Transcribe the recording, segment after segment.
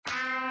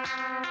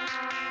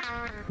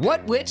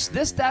What, which,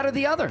 this, that, or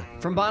the other?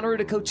 From Bonnaroo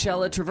to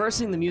Coachella,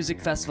 traversing the music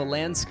festival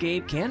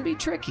landscape can be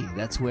tricky.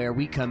 That's where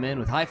we come in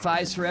with high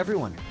fives for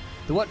everyone.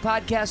 The What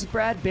Podcast with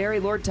Brad, Barry,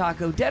 Lord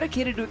Taco,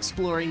 dedicated to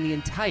exploring the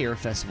entire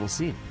festival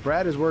scene.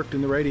 Brad has worked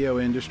in the radio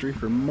industry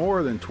for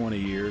more than 20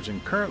 years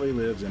and currently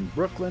lives in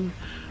Brooklyn,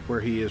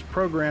 where he is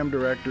program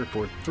director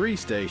for 3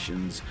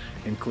 stations,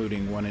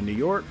 including one in New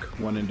York,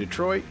 one in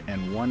Detroit,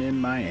 and one in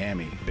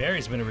Miami.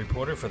 Barry's been a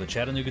reporter for the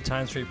Chattanooga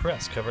Times-Free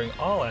Press, covering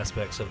all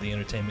aspects of the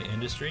entertainment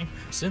industry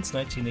since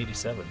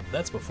 1987.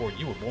 That's before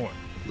you were born.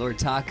 Lord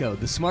Taco,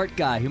 the smart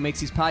guy who makes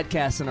these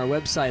podcasts on our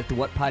website at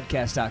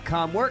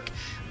thewhatpodcast.com work.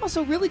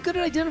 Also really good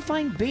at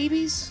identifying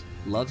babies,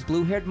 loves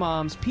blue-haired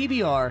moms,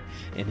 PBR,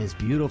 and his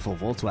beautiful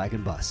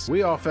Volkswagen bus.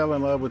 We all fell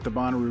in love with the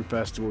Bonnaroo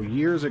Festival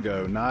years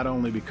ago, not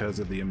only because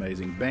of the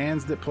amazing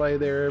bands that play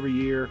there every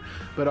year,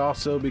 but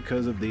also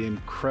because of the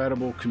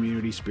incredible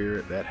community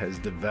spirit that has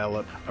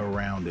developed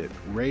around it.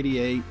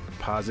 Radiate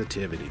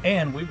positivity.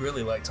 And we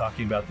really like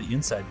talking about the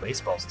inside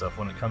baseball stuff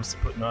when it comes to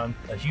putting on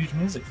a huge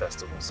music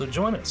festival. So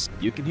join us.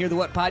 You can hear the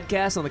What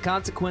Podcast on the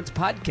Consequence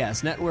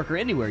Podcast Network or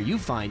anywhere you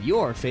find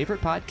your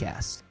favorite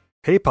podcasts.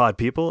 Hey pod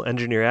people,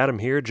 Engineer Adam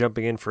here,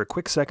 jumping in for a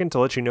quick second to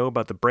let you know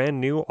about the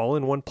brand new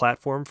all-in-one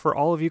platform for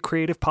all of you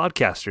creative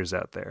podcasters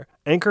out there.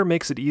 Anchor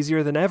makes it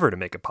easier than ever to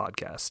make a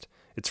podcast.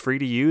 It's free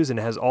to use and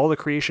has all the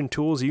creation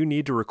tools you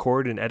need to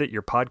record and edit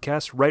your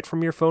podcast right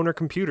from your phone or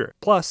computer.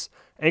 Plus,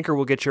 Anchor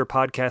will get your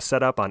podcast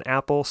set up on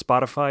Apple,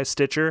 Spotify,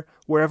 Stitcher,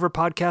 wherever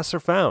podcasts are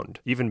found.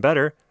 Even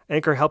better,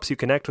 Anchor helps you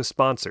connect with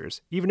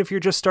sponsors, even if you're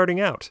just starting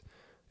out.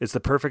 It's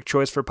the perfect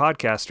choice for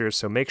podcasters,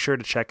 so make sure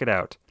to check it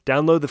out.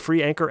 Download the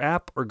free Anchor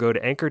app or go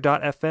to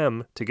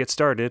anchor.fm to get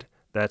started.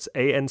 That's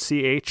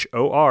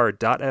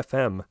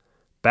ANCHOR.fm.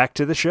 Back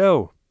to the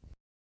show.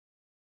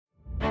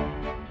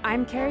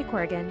 I'm Carrie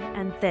Corrigan,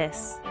 and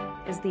this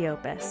is The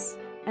Opus,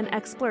 an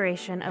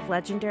exploration of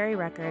legendary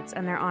records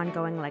and their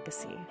ongoing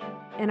legacy.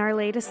 In our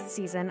latest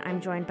season, I'm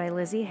joined by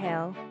Lzzy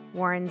Hale,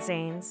 Warren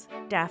Zanes,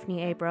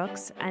 Daphne A.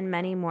 Brooks, and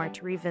many more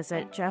to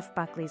revisit Jeff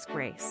Buckley's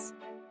Grace.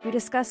 We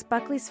discuss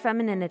Buckley's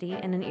femininity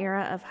in an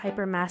era of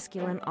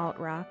hyper-masculine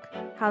alt-rock,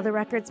 how the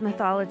record's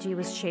mythology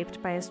was shaped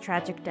by his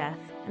tragic death,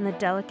 and the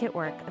delicate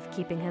work of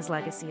keeping his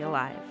legacy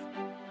alive.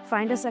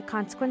 Find us at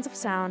Consequence of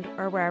Sound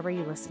or wherever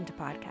you listen to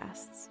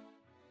podcasts.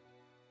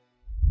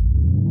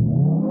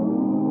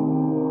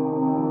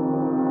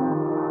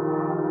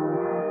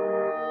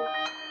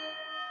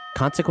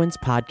 Consequence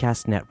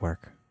Podcast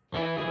Network.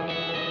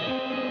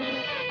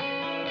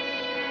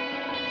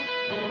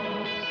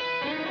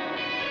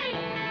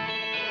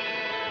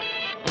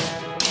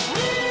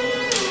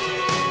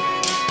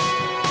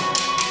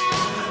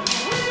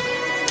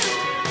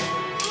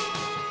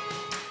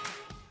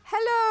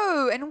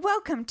 And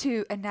welcome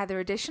to another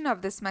edition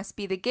of This Must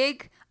Be the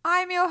Gig.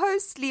 I'm your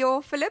host,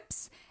 Leo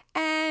Phillips,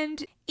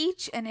 and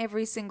each and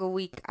every single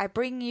week I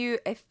bring you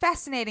a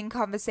fascinating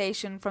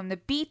conversation from the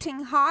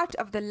beating heart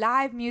of the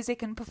live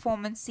music and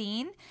performance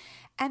scene.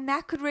 And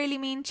that could really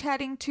mean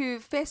chatting to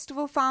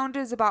festival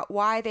founders about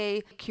why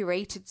they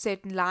curated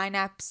certain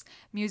lineups,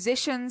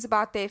 musicians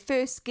about their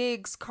first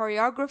gigs,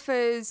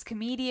 choreographers,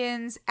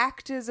 comedians,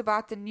 actors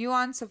about the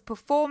nuance of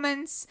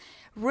performance,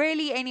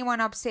 really anyone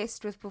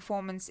obsessed with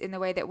performance in the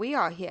way that we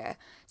are here.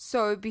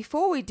 So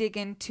before we dig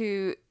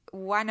into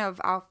one of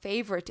our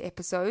favorite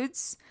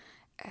episodes,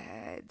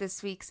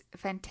 this week's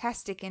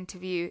fantastic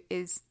interview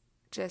is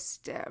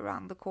just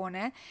around the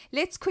corner.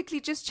 Let's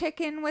quickly just check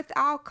in with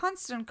our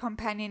constant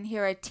companion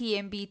here at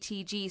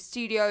TMBTG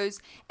Studios,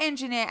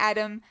 Engineer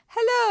Adam.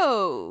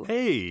 Hello!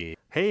 Hey,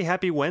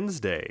 happy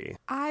Wednesday.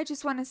 I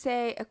just want to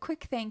say a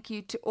quick thank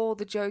you to all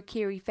the Joe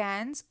Keery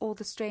fans, all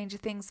the Stranger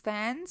Things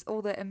fans,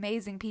 all the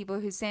amazing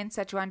people who sent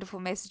such wonderful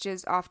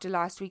messages after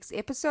last week's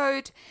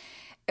episode.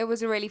 It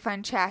was a really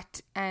fun chat,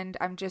 and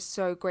I'm just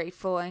so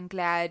grateful and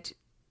glad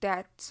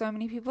that so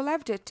many people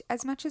loved it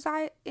as much as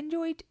I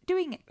enjoyed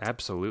doing it.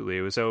 Absolutely.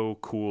 It was so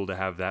cool to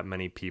have that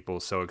many people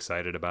so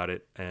excited about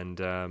it. And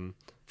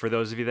for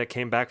those of you that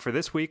came back for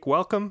this week,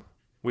 welcome.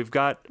 We've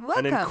got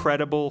an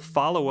incredible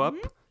follow-up.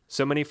 Mm-hmm.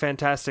 So many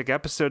fantastic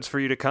episodes for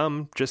you to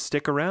come. Just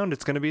stick around.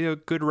 It's going to be a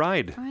good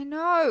ride. I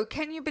know.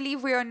 Can you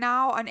believe we are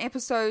now on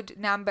episode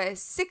number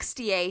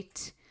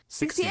 68?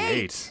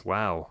 68.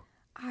 Wow.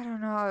 I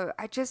don't know.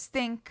 I just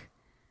think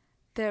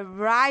the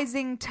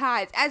rising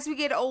tides, as we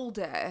get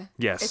older,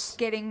 yes, it's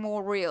getting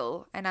more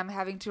real, and I'm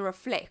having to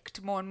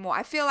reflect more and more.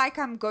 I feel like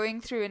I'm going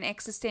through an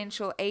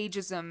existential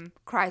ageism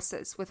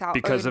crisis with our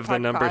because own of podcast. The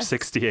number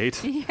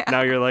 68. Yeah.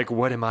 Now you're like,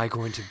 what am I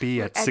going to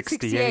be at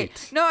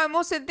 68? No, I'm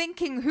also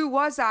thinking, who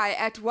was I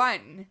at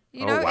 1?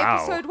 You know, wow.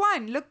 Episode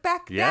 1. Look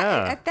back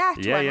at that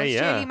one with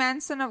Shirley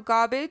Manson of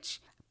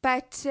Garbage.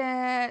 But,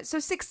 so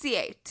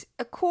 68,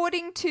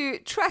 according to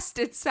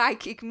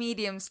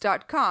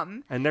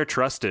trustedpsychicmediums.com. And they're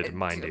trusted,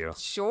 mind you.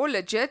 Sure,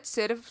 legit,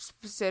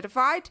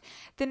 certified.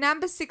 The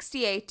number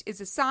 68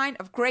 is a sign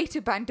of great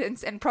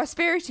abundance and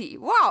prosperity.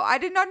 Wow, I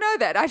did not know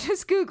that. I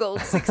just Googled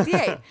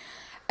 68.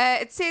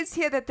 It says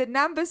here that the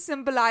number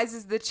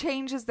symbolizes the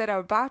changes that are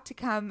about to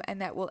come and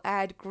that will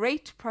add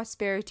great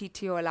prosperity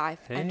to your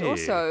life. And Hey.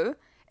 also,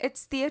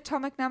 it's the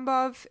atomic number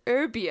of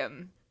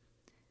erbium.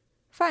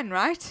 Fun,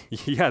 right?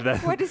 Yeah,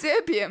 that What is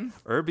erbium?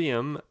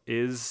 erbium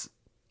is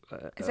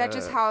Is that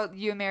just how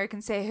you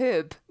Americans say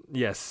herb?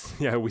 yes.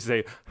 Yeah, we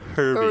say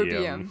herbium.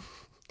 Erbium.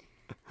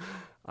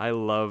 I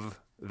love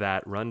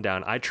that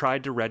rundown. I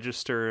tried to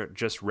register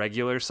just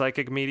regular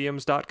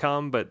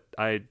psychicmediums.com, but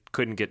I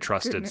couldn't get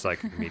trusted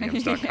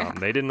psychicmediums.com. Yeah.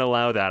 They didn't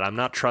allow that. I'm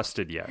not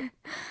trusted yet.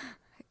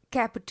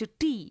 Capital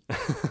T.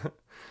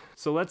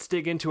 So let's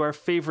dig into our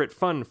favorite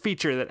fun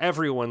feature that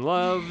everyone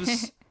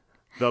loves.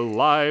 The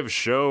live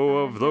show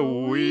of the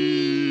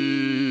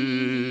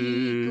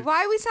week.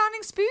 Why are we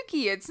sounding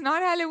spooky? It's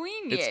not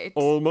Halloween yet. It's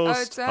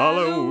almost it's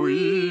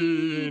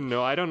Halloween.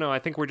 No, I don't know. I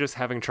think we're just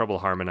having trouble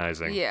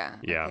harmonizing. Yeah,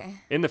 Yeah. okay.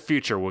 In the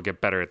future, we'll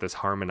get better at this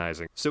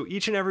harmonizing. So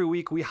each and every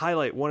week, we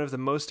highlight one of the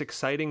most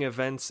exciting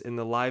events in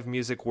the live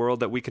music world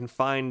that we can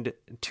find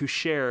to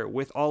share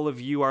with all of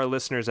you, our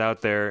listeners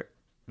out there.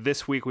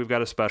 This week, we've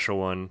got a special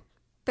one.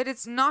 But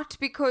it's not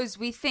because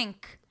we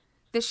think.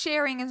 The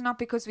sharing is not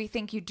because we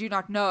think you do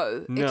not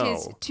know. No. It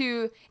is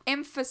to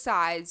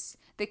emphasize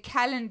the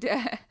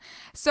calendar.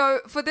 So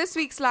for this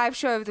week's live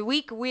show of the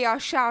week, we are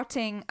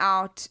shouting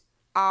out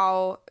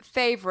our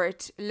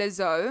favorite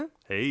Lizzo,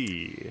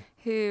 Hey.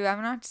 who,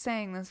 I'm not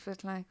saying this,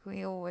 but like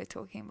we all were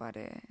talking about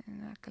it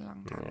like a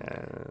long time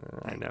ago.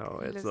 I know.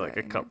 It's Lizzo, like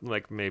a couple,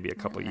 like maybe a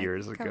couple like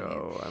years a couple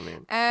ago. I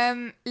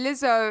mean,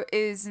 Lizzo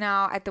is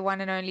now at the one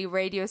and only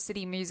Radio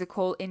City Music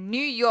Hall in New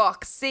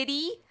York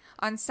City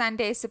on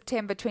Sunday,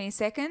 September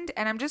 22nd.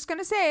 And I'm just going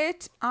to say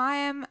it. I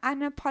am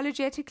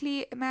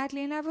unapologetically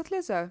madly in love with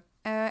Lizzo.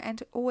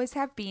 And always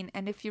have been.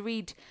 And if you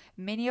read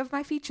many of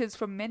my features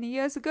from many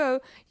years ago,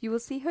 you will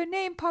see her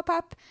name pop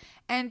up.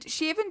 And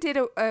she even did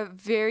a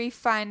very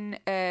fun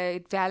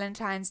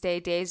Valentine's Day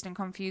Dazed and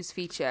Confused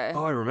feature.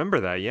 oh, I remember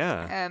that.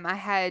 Yeah. I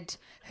had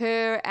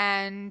her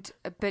and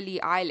Billie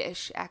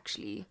Eilish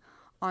actually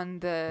on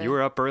the... You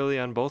were up early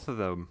on both of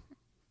them.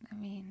 I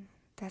mean,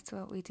 that's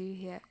what we do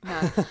here. No,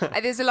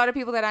 there's a lot of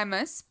people that I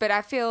miss, but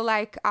I feel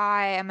like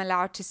I am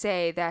allowed to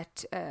say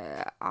that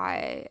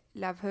I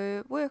love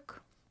her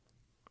work.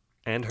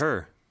 And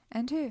her.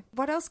 And her.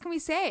 What else can we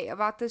say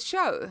about this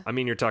show? I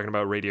mean, you're talking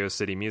about Radio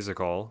City Music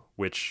Hall,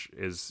 which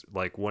is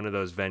like one of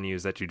those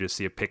venues that you just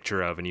see a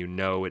picture of and you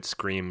know it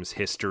screams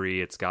history.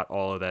 It's got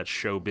all of that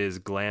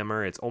showbiz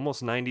glamour. It's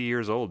almost 90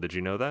 years old. Did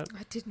you know that?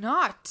 I did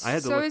not. I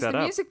had to so look is that the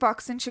up. Music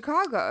Box in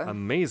Chicago.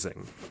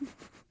 Amazing.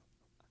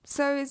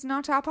 So is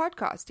not our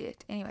podcast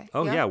yet. Anyway.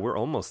 Oh, yeah, we're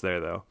almost there,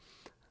 though.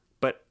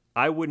 But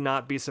I would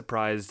not be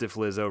surprised if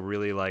Lizzo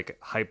really, like,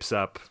 hypes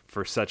up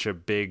for such a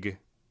big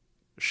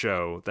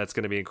show. That's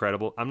going to be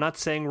incredible. I'm not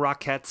saying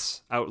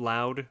Rockettes out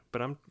loud,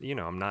 but I'm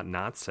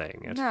not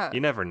saying it. No. You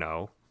never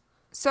know.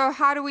 So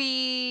how do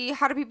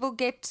people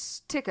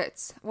get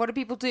tickets? What do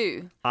people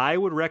do? I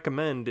would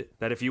recommend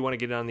that if you want to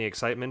get on the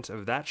excitement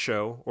of that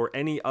show or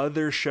any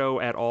other show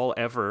at all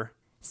ever,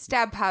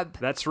 StubHub.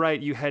 that's right,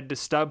 you head to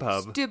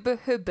StubHub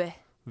StubHub.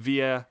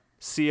 via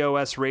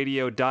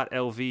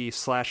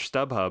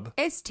cosradio.lv/StubHub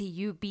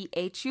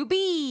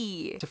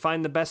StubHub. to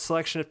find the best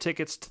selection of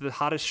tickets to the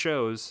hottest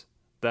shows.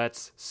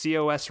 That's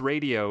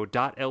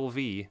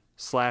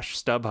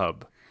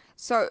cosradio.lv/StubHub.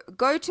 So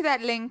go to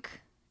that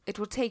link. It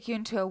will take you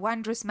into a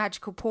wondrous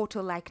magical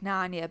portal like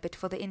Narnia, but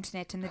for the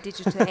internet and the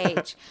digital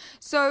age.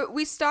 So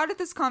we started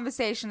this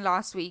conversation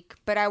last week,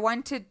 but I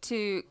wanted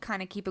to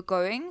kind of keep it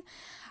going.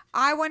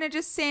 I want to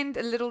just send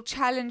a little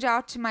challenge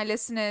out to my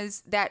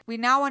listeners that we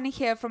now want to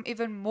hear from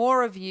even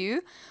more of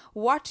you.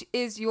 What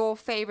is your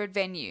favorite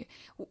venue?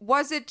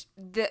 Was it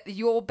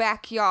your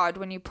backyard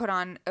when you put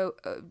on a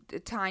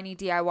tiny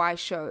DIY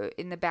show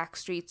in the back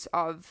streets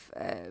of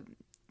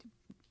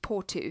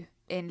Porto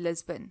in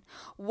Lisbon?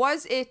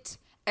 Was it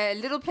a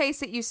little place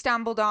that you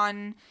stumbled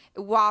on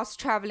whilst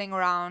traveling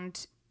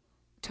around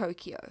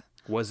Tokyo?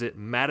 Was it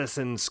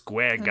Madison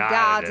Square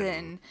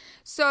Garden?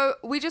 So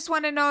we just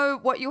want to know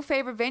what your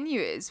favorite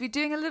venue is. We're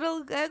doing a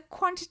little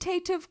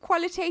qualitative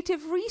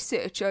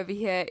research over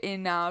here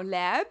in our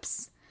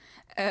labs.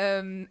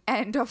 And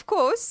of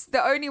course,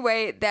 the only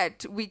way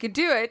that we can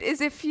do it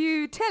is if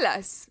you tell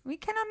us. We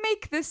cannot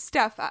make this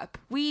stuff up.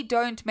 We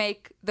don't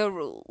make the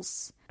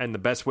rules. And the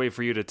best way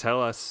for you to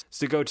tell us is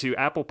to go to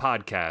Apple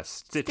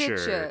Podcasts,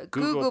 Stitcher,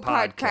 Google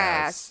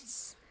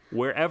Podcasts.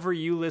 Wherever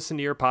you listen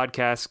to your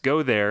podcasts,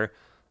 go there,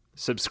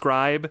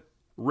 subscribe,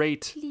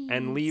 rate,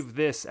 and leave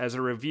this as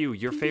a review.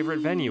 Your favorite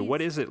venue. What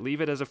is it? Leave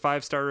it as a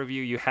 5-star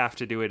review. You have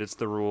to do it. It's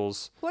the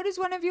rules. What is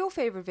one of your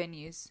favorite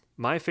venues?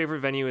 My favorite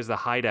venue is the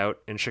Hideout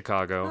in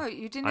Chicago. Oh,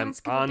 you didn't I'm even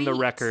skip a on the beat.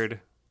 record.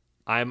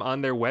 I'm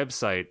on their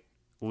website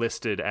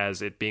listed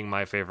as it being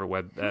my favorite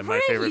my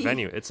favorite Really?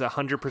 venue. It's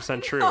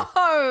 100% true.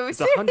 Oh, It's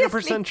seriously?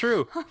 100%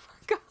 true. Oh my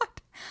God.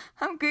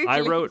 I'm Googling. I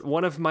wrote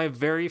one of my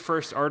very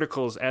first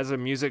articles as a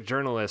music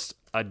journalist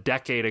a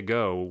decade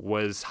ago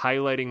was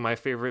highlighting my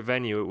favorite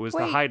venue. It was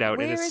the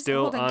Hideout, and it's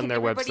still on their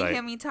Can everybody website.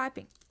 hear me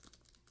typing?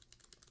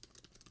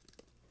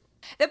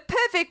 The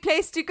perfect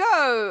place to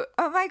go.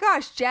 Oh my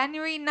gosh,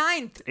 January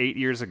 9th. 8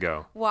 years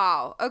ago.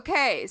 Wow.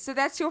 Okay, so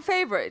that's your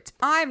favorite.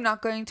 I'm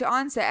not going to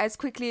answer as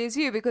quickly as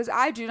you because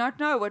I do not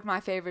know what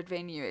my favorite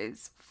venue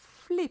is.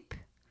 Flip.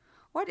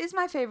 What is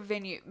my favorite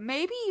venue?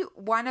 Maybe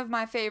one of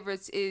my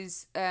favorites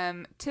is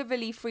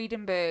Tivoli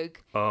Vredenburg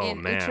in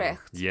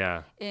Utrecht.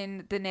 Yeah.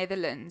 In the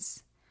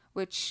Netherlands,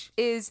 which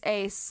is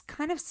a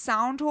kind of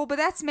sound hall, but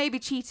that's maybe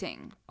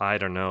cheating. I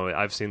don't know.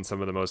 I've seen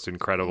some of the most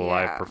incredible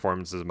live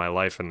performances of my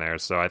life in there,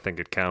 so I think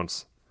it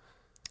counts.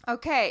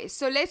 Okay,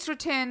 so let's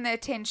return the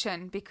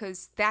attention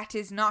because that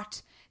is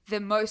not the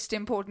most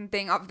important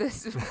thing of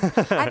this.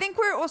 I think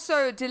we're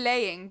also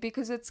delaying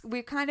because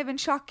we're kind of in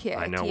shock here.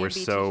 I know, we're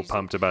so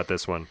pumped about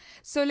this one.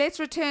 So let's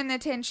return the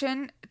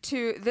attention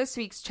to this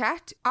week's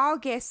chat. Our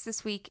guest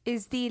this week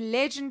is the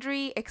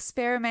legendary,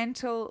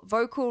 experimental,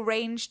 vocal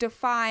range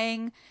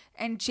defying,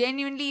 and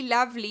genuinely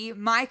lovely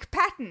Mike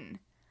Patton.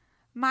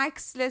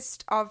 Mike's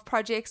list of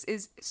projects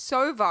is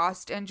so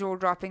vast and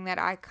jaw-dropping that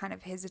I kind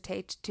of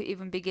hesitate to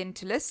even begin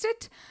to list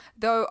it.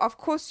 Though, of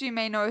course, you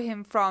may know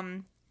him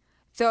from...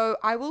 Though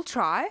I will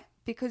try,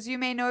 because you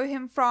may know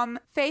him from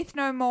Faith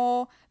No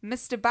More,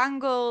 Mr.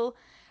 Bungle.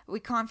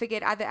 We can't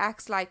forget other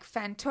acts like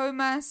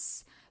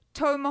Fantomas,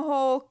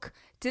 Tomahawk,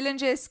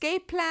 Dillinger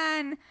Escape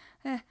Plan,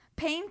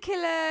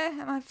 Painkiller,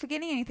 am I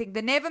forgetting anything?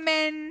 The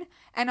Nevermen,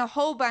 and a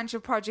whole bunch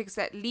of projects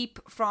that leap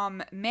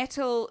from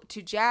metal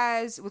to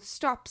jazz with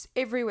stops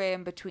everywhere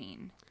in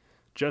between.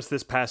 Just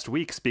this past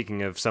week,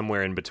 speaking of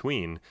somewhere in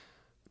between,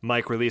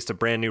 Mike released a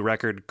brand new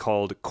record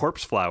called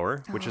Corpse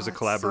Flower, which is a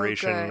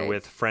collaboration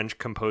with French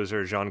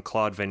composer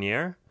Jean-Claude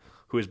Vanier,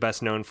 who is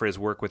best known for his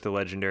work with the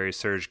legendary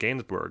Serge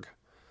Gainsbourg.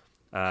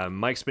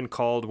 Mike's been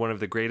called one of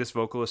the greatest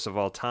vocalists of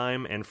all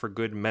time, and for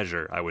good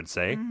measure, I would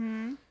say.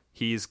 Mm-hmm.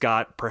 He's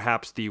got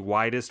perhaps the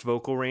widest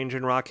vocal range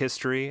in rock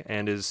history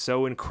and is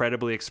so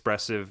incredibly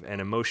expressive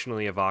and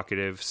emotionally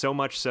evocative, so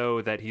much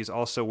so that he's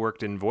also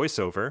worked in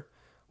voiceover,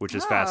 which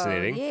is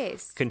fascinating,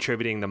 yes.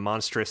 Contributing the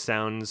monstrous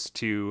sounds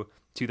to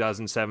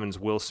 2007's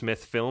Will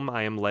Smith film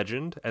I Am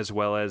Legend, as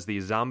well as the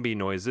zombie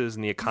noises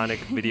in the iconic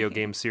video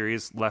game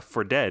series Left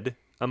 4 Dead,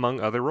 among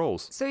other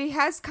roles. So he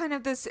has kind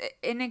of this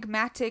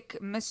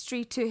enigmatic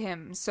mystery to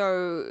him.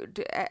 So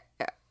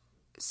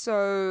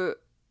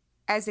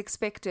as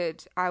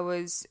expected, I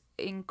was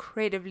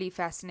incredibly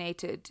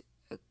fascinated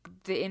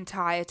the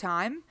entire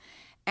time.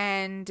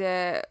 And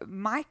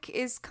Mike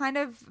is kind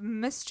of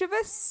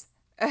mischievous.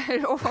 Is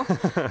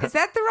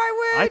that the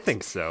right word? I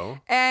think so.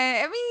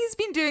 I mean, he's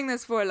been doing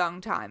this for a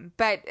long time,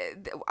 but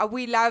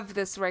we love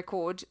this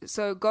record.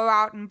 So go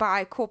out and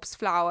buy Corpse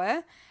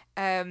Flower.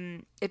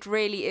 It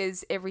really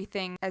is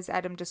everything as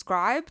Adam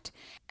described.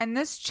 And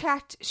this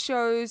chat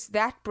shows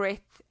that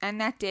breadth and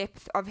that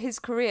depth of his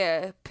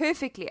career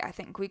perfectly, I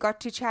think. We got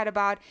to chat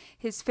about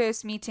his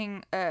first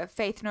meeting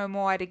Faith No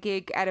More at a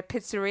gig at a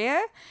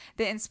pizzeria,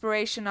 the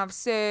inspiration of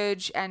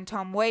Serge and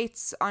Tom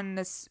Waits on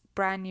this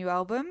brand new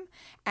album,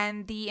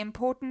 and the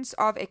importance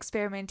of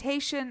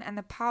experimentation and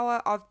the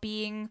power of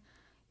being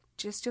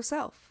just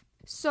yourself.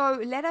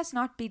 So let us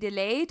not be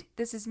delayed.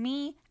 This is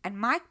me and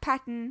Mike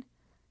Patton.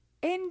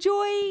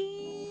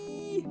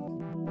 Enjoy!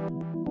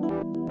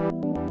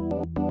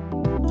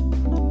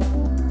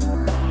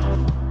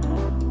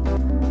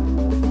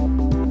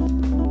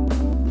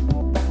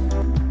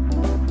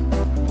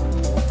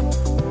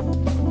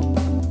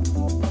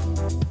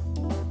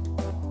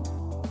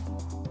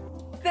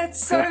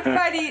 That's so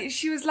funny.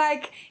 She was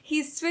like,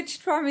 he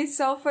switched from his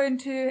cell phone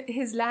to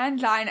his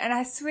landline. And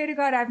I swear to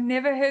God, I've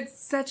never heard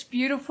such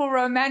beautiful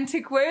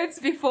romantic words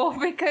before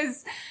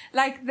because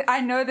like I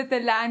know that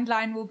the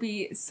landline will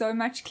be so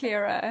much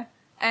clearer.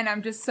 And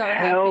I'm just so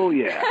happy. Hell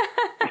yeah.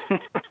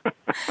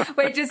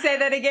 Wait, just say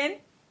that again.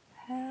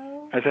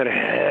 I said,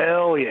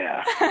 hell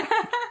yeah.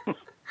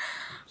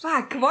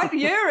 Fuck, what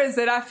year is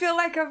it? I feel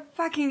like a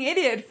fucking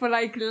idiot for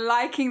like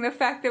liking the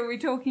fact that we're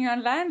talking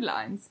on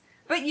landlines.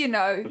 But you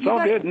know, it's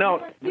all good.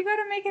 No, you got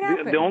to make it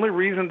happen. The only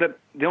reason that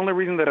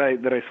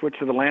I switched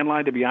to the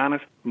landline, to be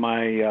honest,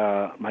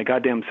 my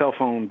goddamn cell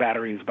phone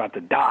battery is about to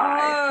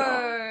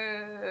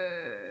die.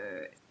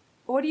 So.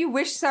 What do you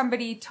wish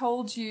somebody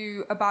told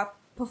you about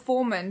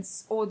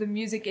performance or the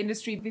music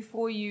industry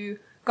before you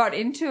got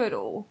into it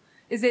all?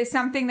 Is there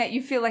something that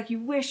you feel like you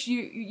wish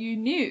you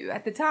knew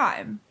at the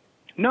time?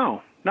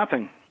 No,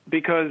 nothing.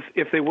 Because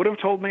if they would have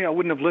told me, I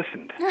wouldn't have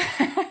listened.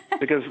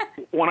 Because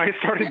when I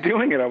started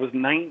doing it, I was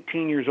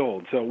 19 years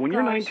old. So when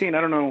you're 19,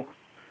 I don't know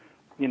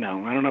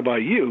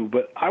about you,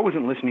 but I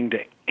wasn't listening to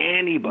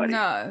anybody.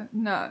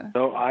 No.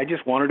 So I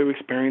just wanted to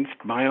experience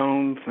my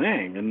own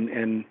thing.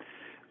 And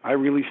I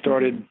really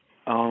started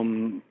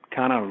kind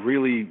of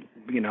really,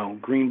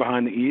 green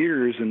behind the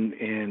ears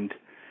and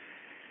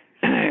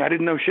I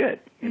didn't know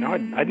shit.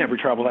 I'd never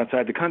traveled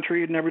outside the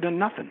country. I'd never done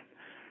nothing.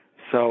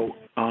 So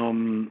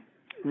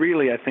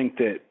really, I think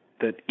that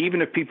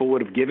even if people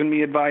would have given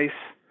me advice,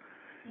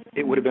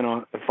 it would have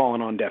been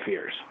fallen on deaf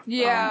ears.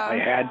 Yeah. I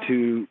had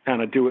to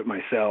kind of do it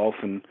myself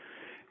and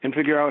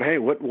figure out, hey,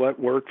 what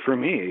worked for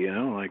me,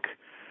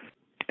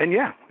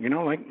 yeah,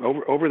 like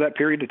over that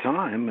period of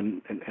time,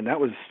 and that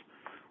was,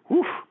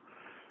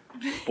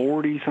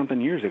 40 something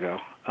years ago.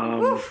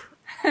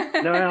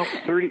 No,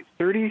 30,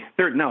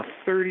 no,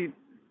 30,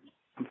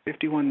 I'm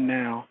 51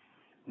 now,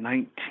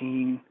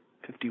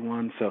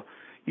 1951, so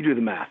you do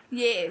the math.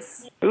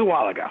 Yes. It was a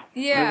while ago.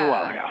 Yeah. It was a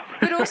while ago.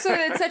 But also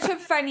it's such a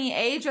funny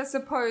age, I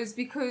suppose,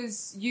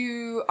 because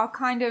you are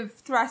kind of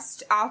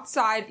thrust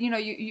outside,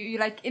 you're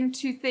like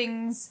into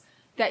things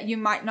that you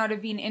might not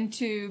have been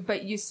into,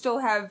 but you still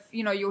have,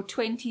 your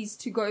 20s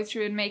to go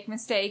through and make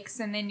mistakes,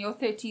 and then your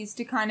 30s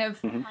to kind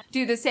of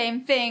do the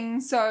same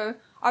thing. So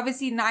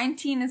obviously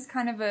 19 is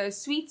kind of a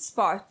sweet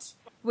spot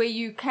where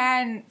you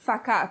can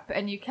fuck up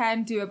and you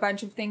can do a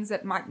bunch of things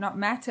that might not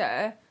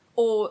matter,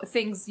 or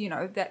things,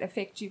 that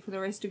affect you for the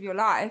rest of your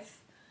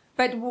life.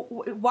 But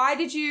why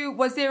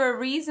was there a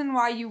reason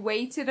why you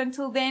waited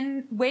until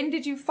then? When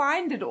did you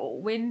find it all?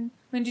 When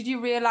did you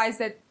realize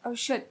that, oh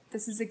shit,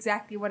 this is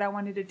exactly what I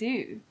wanted to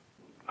do?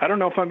 I don't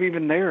know if I'm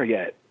even there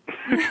yet.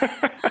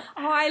 Oh,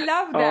 I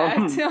love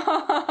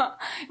that.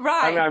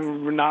 Right.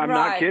 I'm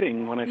not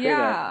kidding when I say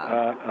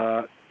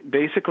that.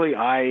 Basically,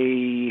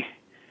 I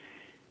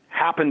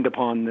happened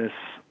upon this,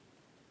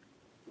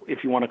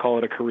 if you want to call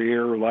it a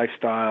career or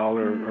lifestyle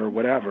or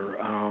whatever.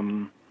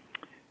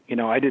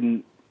 I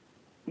didn't.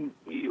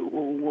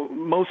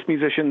 Most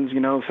musicians,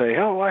 say,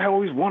 "Oh, I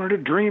always wanted a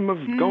dream of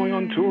going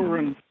on tour,"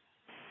 and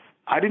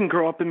I didn't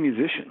grow up a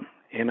musician,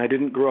 and I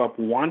didn't grow up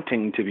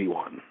wanting to be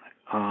one.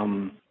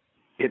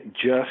 It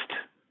just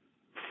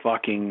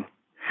fucking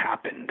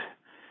happened,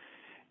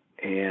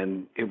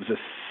 and it was a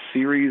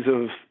series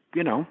of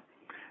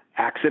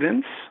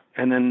accidents,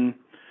 and then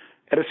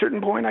at a certain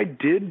point, I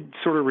did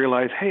sort of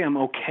realize, hey, I'm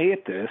okay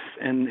at this,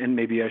 and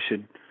maybe I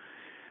should,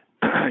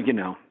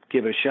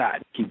 give it a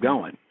shot, keep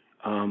going.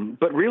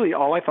 But really,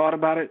 all I thought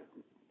about it,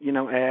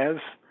 as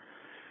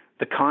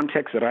the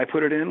context that I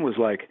put it in was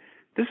like,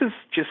 this is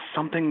just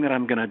something that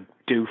I'm going to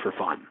do for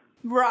fun.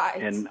 Right.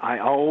 And I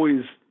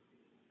always,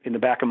 in the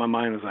back of my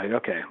mind, was like,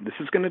 okay, this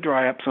is going to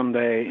dry up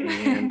someday,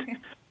 and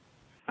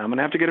I'm going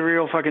to have to get a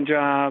real fucking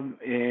job,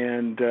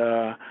 and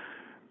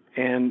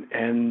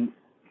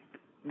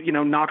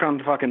knock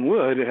on fucking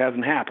wood, it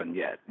hasn't happened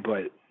yet.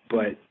 But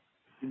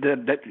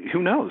that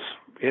who knows?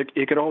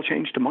 It could all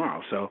change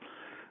tomorrow. So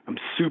I'm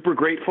super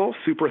grateful,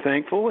 super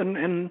thankful,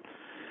 and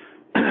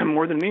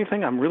more than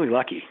anything, I'm really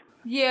lucky.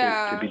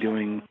 Yeah. To be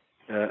doing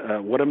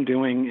what I'm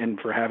doing, and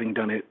for having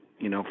done it,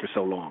 for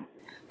so long.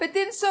 But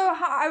then, so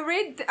I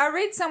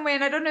read somewhere,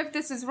 and I don't know if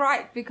this is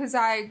right because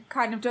I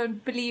kind of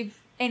don't believe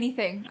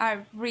anything I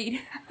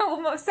read.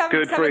 Almost some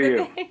Good for of the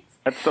you. things.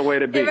 That's the way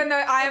to be. Even though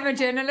I am a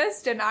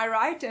journalist and I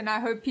write, and I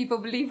hope people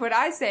believe what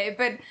I say,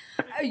 but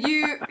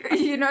you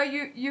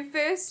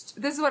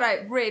first, this is what I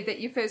read, that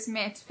you first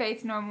met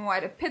Faith No More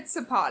at a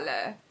pizza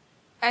parlor,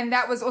 and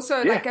that was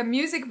also like a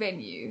music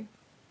venue.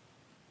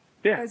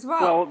 Yeah. As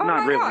well. Well,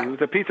 not really. God. It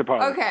was a pizza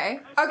parlor. Okay.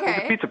 It was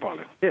a pizza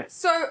parlor. Yeah.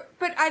 So,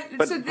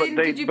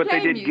 did you But play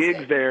they did music?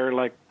 gigs there.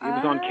 Like it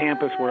was on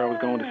campus where I was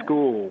going to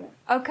school.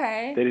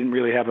 Okay. They didn't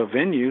really have a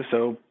venue,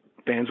 so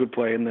bands would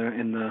play in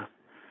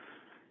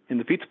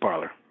the pizza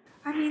parlor.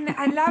 I mean,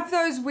 I love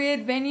those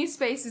weird venue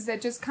spaces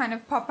that just kind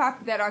of pop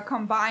up that are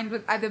combined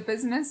with other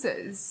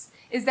businesses.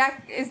 Is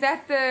that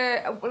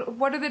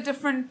what are the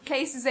different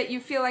places that you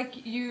feel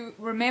like you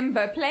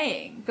remember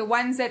playing? The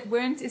ones that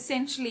weren't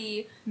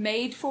essentially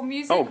made for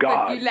music,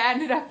 but you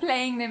landed up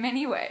playing them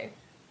anyway?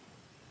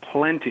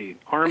 Plenty.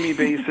 Army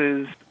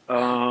bases,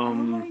 oh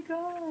my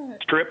God.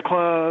 Strip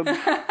clubs.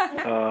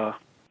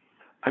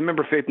 I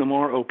remember Faith No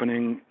More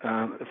opening.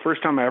 The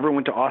first time I ever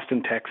went to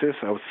Austin, Texas,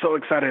 I was so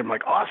excited. I'm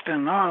like,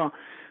 Austin,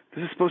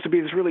 this is supposed to be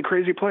this really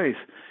crazy place.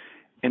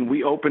 And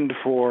we opened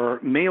for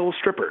male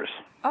strippers.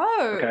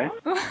 Oh. Okay.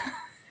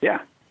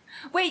 Yeah.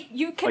 Wait,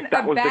 a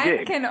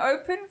band can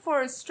open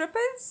for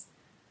strippers?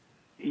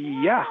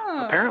 Yeah,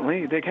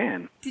 apparently they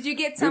can. Did you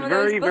get some of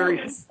those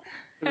bills?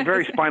 It was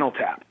very Spinal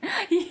Tap.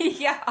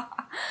 Yeah.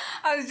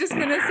 I was just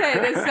going to say,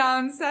 this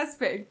sounds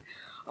suspect.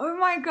 Oh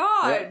my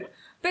God. Yeah.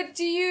 But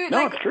do you,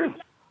 No, it's true.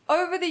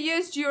 Over the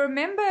years, do you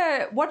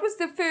remember, what was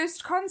the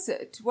first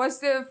concert?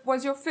 Was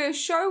your first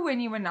show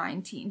when you were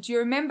 19? Do you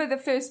remember the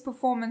first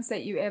performance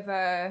that you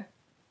ever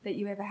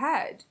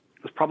had?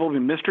 It was probably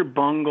Mr.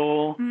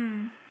 Bungle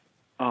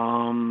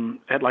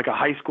at like a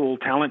high school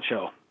talent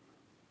show.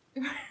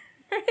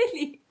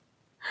 Really?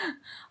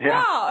 Yeah.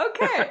 Wow,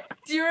 okay.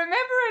 Do you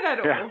remember it at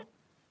all? Yeah.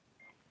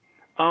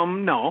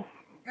 No.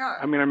 Oh.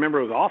 I mean, I remember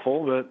it was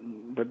awful,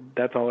 but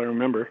that's all I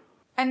remember.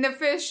 And the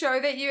first show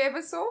that you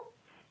ever saw?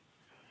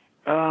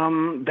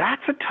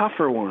 That's a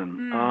tougher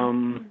one.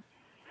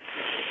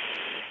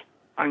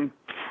 I'm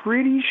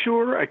pretty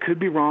sure, I could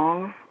be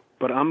wrong,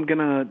 but I'm going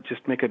to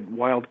just make a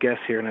wild guess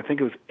here, and I think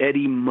it was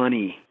Eddie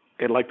Money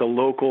at like the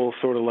local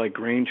sort of like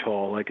Grange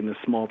Hall, like in the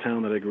small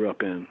town that I grew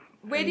up in.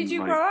 Where did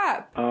you grow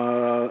up?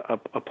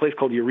 A place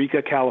called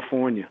Eureka,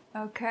 California.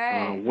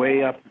 Okay.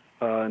 Way up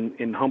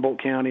in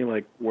Humboldt County,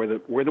 like where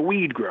the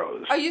weed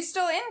grows. Are you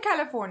still in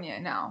California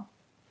now?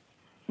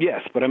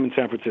 Yes, but I'm in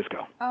San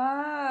Francisco.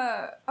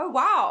 Oh,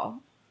 wow.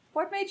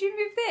 What made you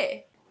move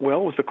there?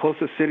 Well, it was the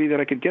closest city that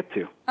I could get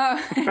to.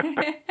 Oh,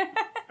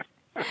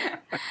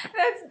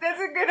 that's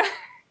a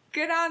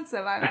good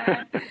answer, my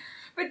man.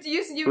 But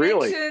you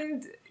Really?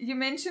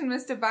 mentioned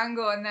Mr.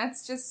 Bungle, and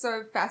that's just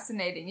so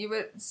fascinating. You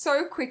were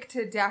so quick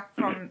to adapt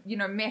from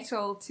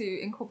metal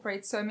to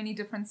incorporate so many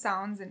different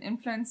sounds and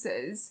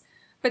influences.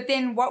 But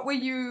then, what were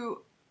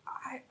you?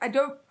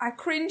 I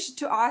cringe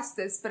to ask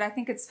this, but I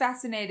think it's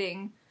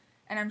fascinating,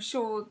 and I'm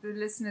sure the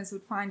listeners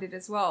would find it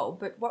as well.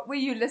 But what were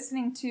you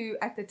listening to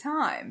at the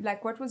time?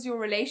 Like, what was your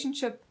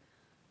relationship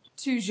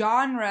to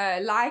genre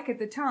like at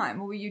the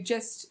time, or were you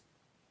just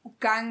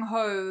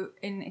gung-ho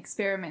in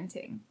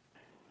experimenting?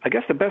 I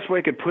guess the best way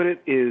I could put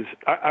it is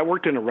I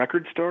worked in a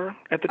record store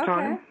at the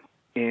time,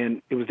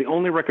 and it was the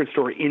only record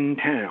store in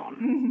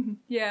town.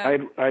 Yeah.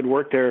 I'd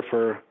worked there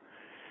for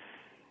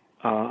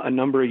a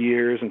number of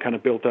years and kind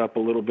of built up a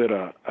little bit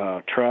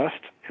of trust,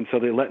 and so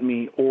they let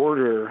me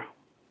order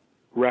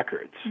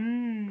records.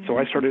 So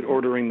I started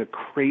ordering the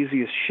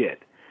craziest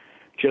shit,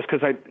 just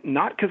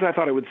not because I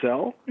thought it would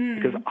sell,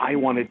 because I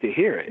wanted to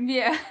hear it.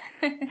 Yeah.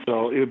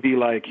 So it would be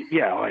like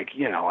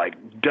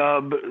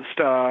dub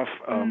stuff,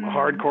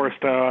 hardcore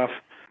stuff,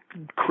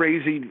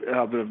 crazy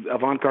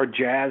avant-garde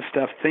jazz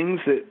stuff, things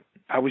that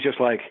I was just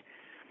like,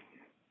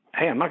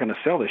 hey, I'm not going to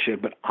sell this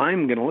shit, but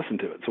I'm going to listen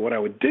to it. So what I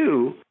would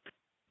do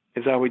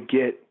is I would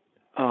get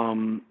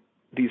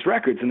these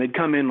records, and they'd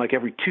come in like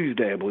every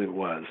Tuesday, I believe it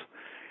was.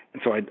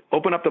 And so I'd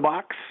open up the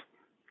box,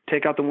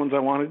 take out the ones I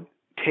wanted,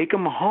 take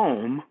them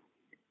home,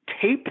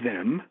 tape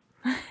them,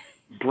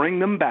 bring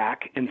them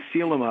back and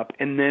seal them up,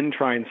 and then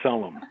try and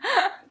sell them.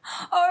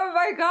 Oh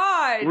my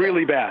God.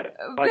 Really bad.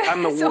 Like,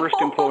 I'm the worst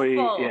employee.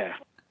 Awful. Yeah.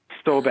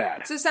 So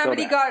bad. So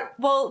somebody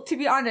to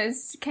be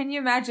honest, can you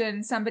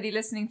imagine somebody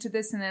listening to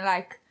this and they're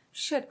like,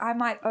 shit, I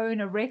might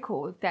own a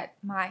record that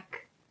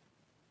Mike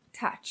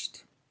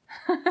touched.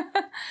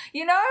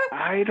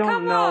 I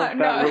don't know if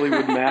that really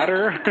would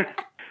matter.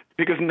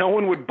 Because no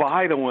one would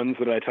buy the ones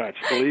that I touched,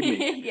 believe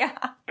me. Yeah.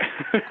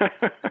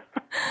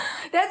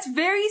 That's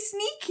very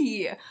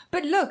sneaky.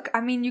 But look,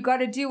 I mean, you got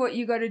to do what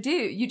you got to do.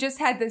 You just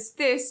had this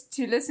thirst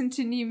to listen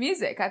to new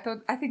music. I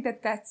think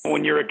that's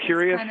when you're a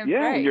curious, kind of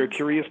when you're a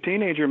curious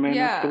teenager, man,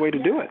 that's the way to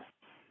do it.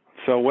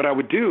 So what I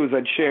would do is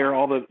I'd share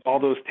all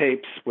those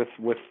tapes with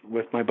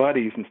my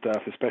buddies and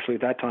stuff, especially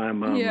at that time,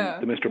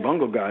 the Mr.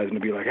 Bungle guys, and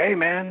I'd be like, hey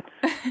man,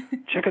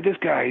 check out this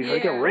guy. He's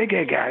like a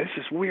reggae guy. It's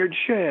just weird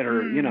shit,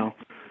 or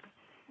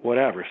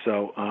whatever.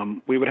 So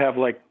we would have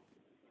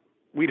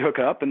we'd hook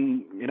up,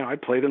 and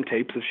I'd play them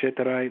tapes of shit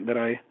that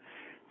I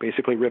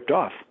basically ripped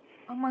off.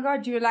 Oh my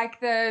God, you're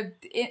like the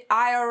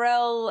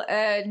IRL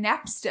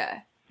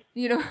Napster.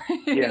 Yeah,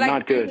 like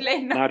not good.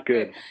 Not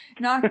good.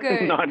 Not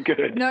good. Not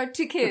good. Not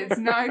to kids.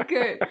 Not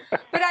good.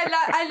 But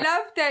I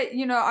love that,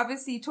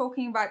 obviously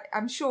talking about,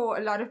 I'm sure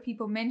a lot of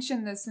people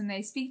mention this when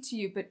they speak to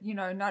you, but,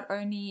 not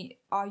only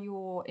are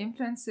your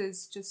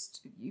influences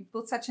just, you've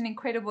built such an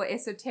incredible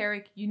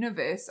esoteric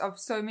universe of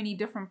so many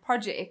different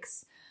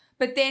projects.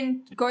 But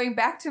then going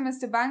back to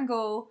Mr.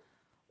 Bungle,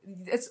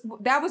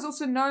 that was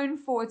also known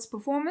for its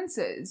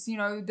performances,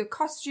 the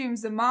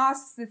costumes, the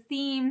masks, the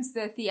themes,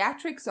 the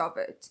theatrics of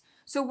it.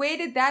 So where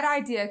did that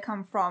idea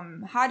come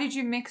from? How did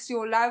you mix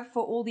your love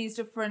for all these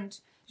different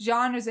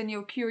genres and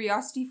your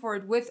curiosity for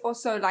it with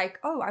also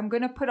I'm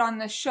going to put on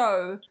the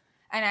show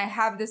and I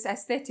have this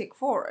aesthetic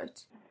for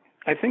it?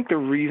 I think the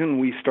reason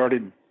we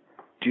started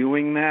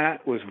doing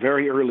that was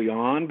very early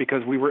on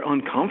because we were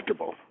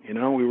uncomfortable.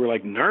 We were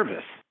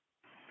nervous.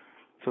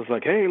 So it's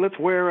like, hey, let's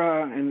wear,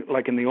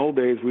 in the old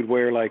days, we'd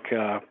wear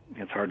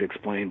it's hard to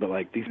explain, but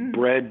these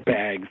bread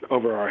bags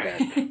over our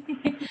heads.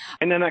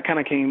 And then that kind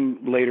of came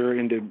later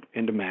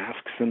into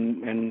masks.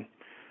 And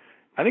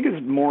I think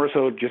it's more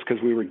so just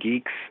because we were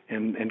geeks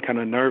and kind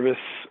of nervous.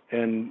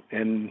 And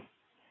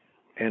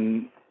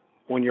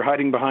when you're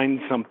hiding behind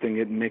something,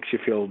 it makes you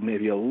feel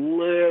maybe a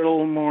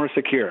little more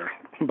secure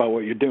about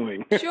what you're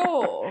doing.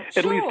 Sure.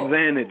 At least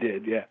then it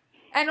did, yeah.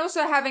 And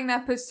also having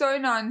that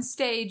persona on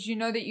stage,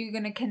 that you're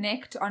going to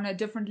connect on a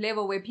different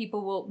level where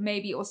people will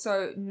maybe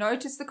also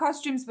notice the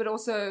costumes, but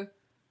also,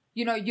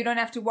 you don't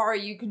have to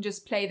worry. You can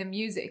just play the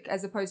music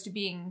as opposed to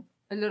being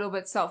a little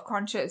bit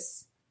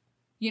self-conscious,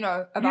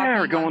 about being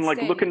or going on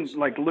stage.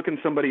 looking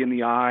somebody in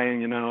the eye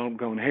and,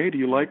 going, hey, do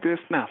you like this?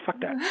 Nah, fuck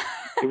that.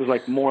 It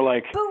was more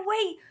like, but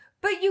wait,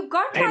 but you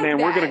got hey man,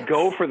 that. we're going to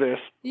go for this.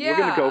 Yeah. We're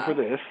going to go for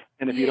this.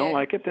 And if you don't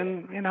like it,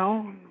 then,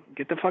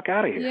 get the fuck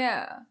out of here.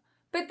 Yeah.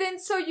 But then,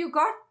 so you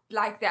got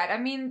like that. I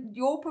mean,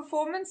 your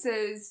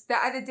performances, the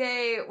other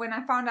day when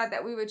I found out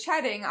that we were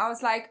chatting, I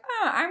was like,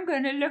 I'm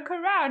going to look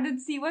around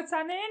and see what's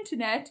on the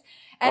internet.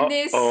 And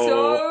there's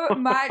so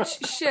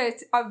much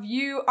shit of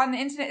you on the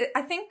internet.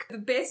 I think the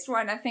best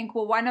one,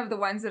 one of the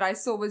ones that I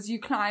saw was you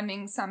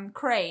climbing some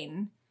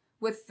crane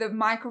with the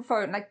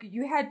microphone.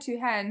 You had two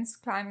hands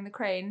climbing the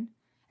crane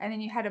and then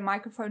you had a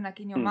microphone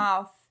in your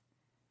mouth.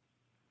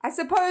 I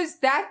suppose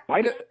that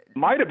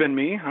might have been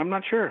me. I'm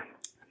not sure.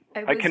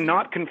 I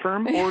cannot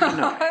confirm or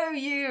deny. Oh,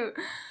 you.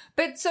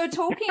 But so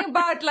talking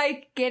about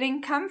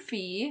getting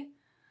comfy,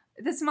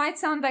 this might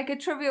sound like a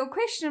trivial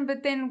question,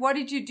 but then what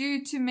did you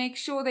do to make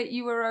sure that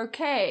you were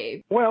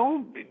okay?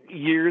 Well,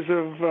 years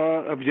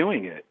of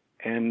doing it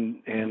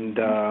and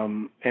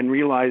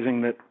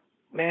realizing that,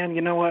 man,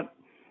 you know what?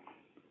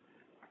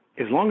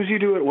 As long as you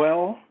do it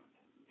well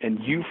and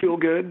you feel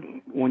good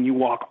when you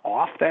walk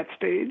off that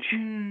stage,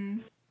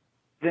 then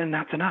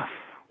that's enough.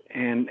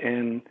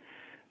 And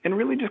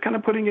really just kind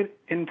of putting it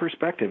in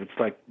perspective. It's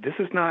like, this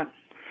is not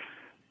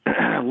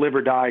live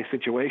or die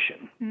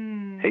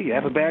situation. Hey, you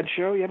have a bad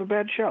show, you have a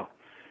bad show.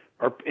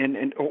 Or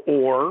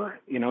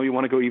you know, you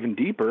want to go even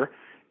deeper,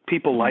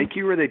 people like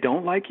you or they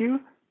don't like you,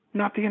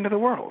 not the end of the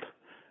world.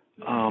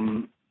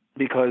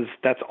 Because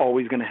that's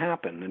always going to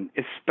happen. And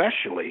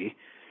especially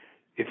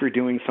if you're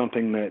doing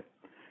something that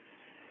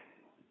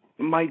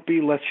might be,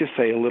 let's just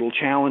say, a little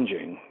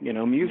challenging, you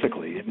know,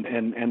 musically.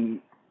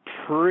 And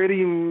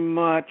pretty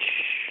much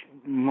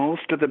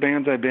most of the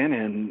bands I've been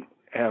in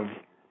have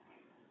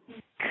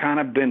kind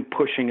of been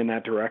pushing in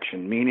that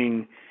direction,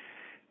 meaning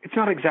it's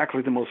not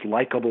exactly the most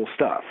likable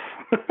stuff.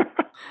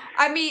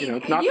 I mean, you know,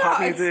 it's not pop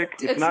music.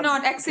 It's not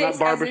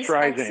Barbra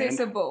Streisand.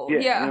 accessible. Yeah,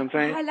 Yeah. you know what I'm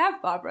saying? I love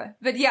Barbara.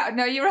 But yeah,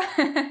 no, you're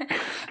right.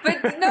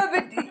 but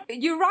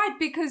you're right,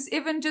 because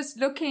even just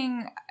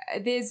looking,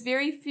 there's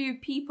very few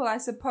people, I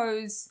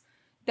suppose,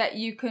 that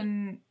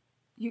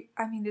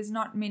I mean, there's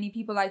not many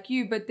people like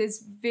you, but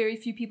there's very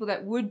few people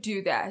that would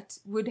do that,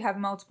 would have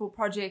multiple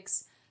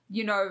projects,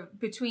 you know,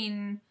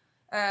 between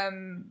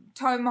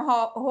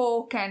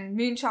Tomahawk and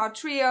Moonchild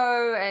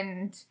Trio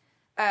and,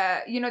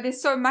 you know,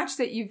 there's so much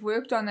that you've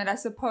worked on that I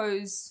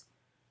suppose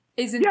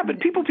isn't... Yeah, but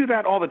people do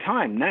that all the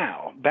time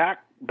now. Back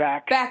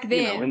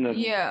then,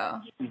 you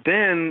know,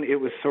 then it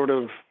was sort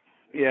of,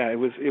 it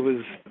was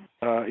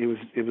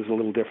a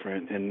little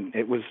different, and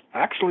it was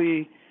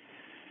actually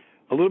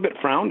a little bit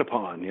frowned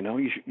upon. You know,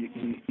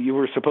 you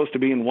were supposed to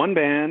be in one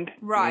band,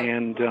 right,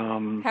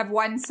 and have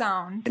one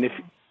sound, and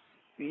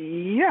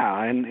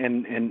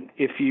and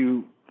if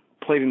you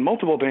played in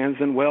multiple bands,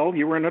 then well,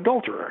 you were an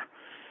adulterer,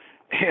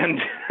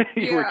 and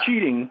you were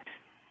cheating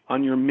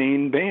on your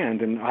main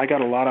band, and I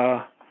got a lot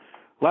of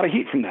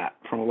heat from that,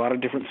 from a lot of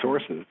different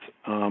sources,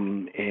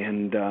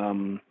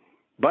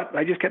 but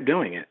I just kept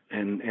doing it,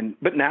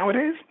 but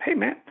nowadays, hey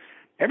man,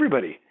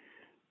 everybody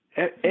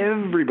has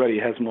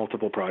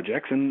multiple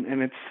projects,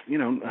 and it's, you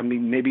know, I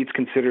mean, maybe it's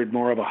considered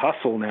more of a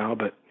hustle now,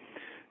 but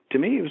to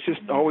me, it was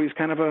just always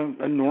kind of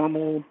a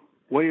normal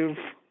way of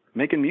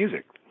making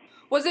music.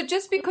 Was it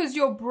just because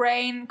your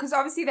brain, because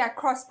obviously that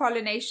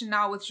cross-pollination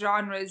now with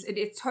genres,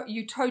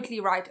 you're totally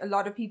right, a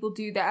lot of people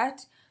do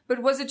that,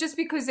 but was it just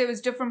because there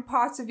was different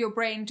parts of your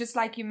brain, just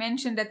like you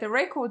mentioned at the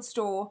record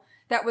store,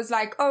 that was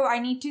like, oh, I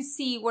need to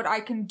see what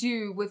I can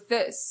do with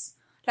this?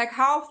 Like,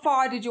 how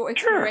far did your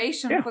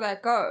exploration for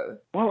that go?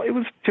 Well,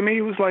 to me,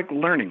 it was like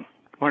learning.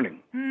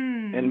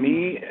 And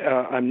me,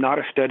 I'm not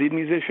a studied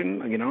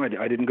musician. You know,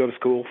 I didn't go to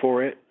school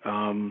for it.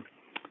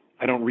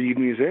 I don't read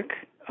music.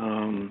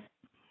 I'm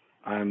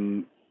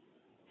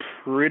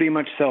pretty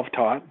much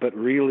self-taught, but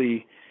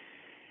really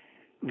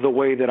the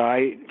way that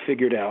I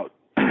figured out,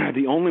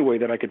 the only way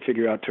that I could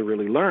figure out to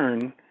really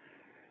learn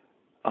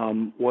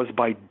was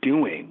by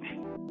doing.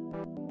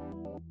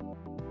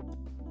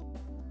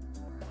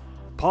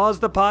 Pause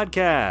the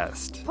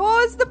podcast.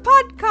 Pause the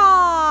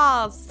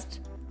podcast.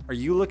 Are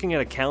you looking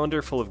at a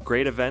calendar full of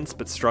great events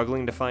but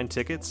struggling to find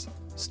tickets?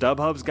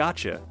 StubHub's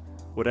gotcha.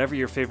 Whatever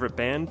your favorite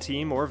band,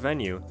 team, or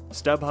venue,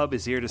 StubHub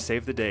is here to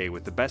save the day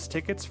with the best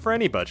tickets for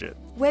any budget.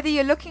 Whether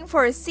you're looking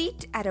for a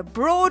seat at a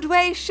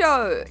Broadway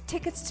show,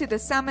 tickets to the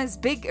summer's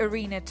big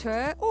arena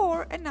tour,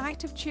 or a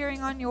night of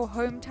cheering on your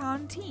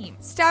hometown team,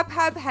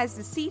 StubHub has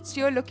the seats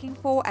you're looking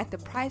for at the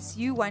price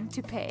you want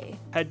to pay.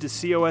 Head to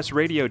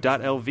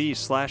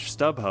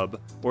cosradio.lv/StubHub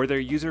or their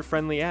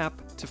user-friendly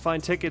app to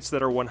find tickets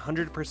that are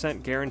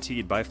 100%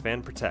 guaranteed by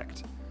Fan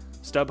Protect.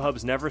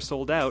 StubHub's never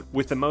sold out,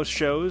 with the most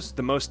shows,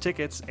 the most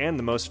tickets, and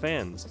the most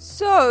fans.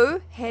 So,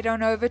 head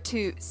on over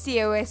to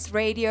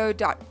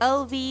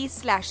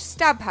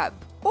cosradio.lv/StubHub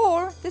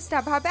or the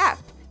StubHub app.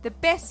 The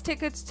best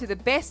tickets to the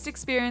best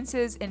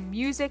experiences in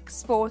music,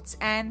 sports,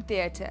 and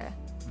theater.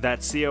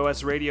 That's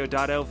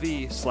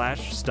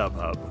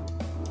cosradio.lv/StubHub.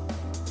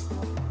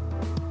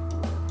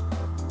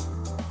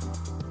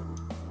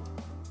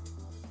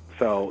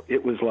 So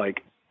it was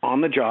like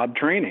on-the-job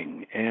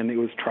training, and it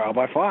was trial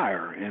by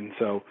fire. And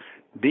so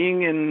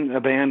being in a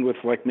band with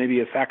like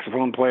maybe a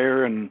saxophone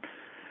player and,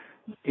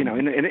 you know,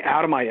 and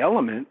out of my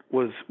element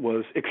was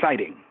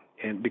exciting.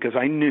 And because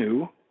I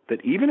knew that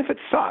even if it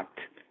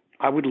sucked,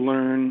 I would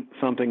learn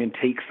something and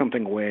take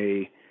something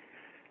away,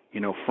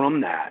 you know,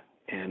 from that,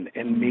 and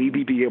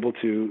maybe be able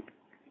to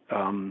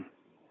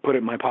put it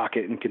in my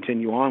pocket and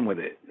continue on with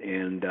it.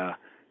 And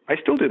I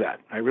still do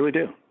that. I really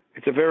do.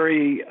 It's a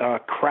very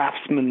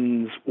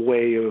craftsman's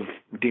way of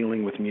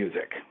dealing with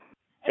music,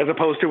 as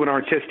opposed to an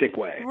artistic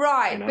way.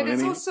 Right, you know but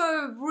it's I mean?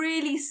 also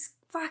really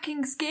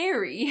fucking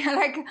scary.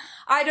 Like,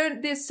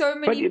 there's so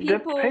many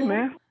people. Hey,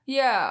 man.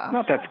 Yeah.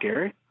 Not that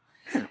scary.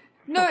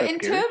 No, Not that in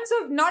scary.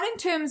 not in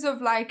terms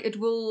of like it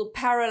will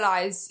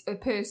paralyze a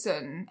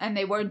person and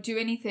they won't do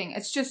anything.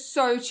 It's just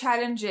so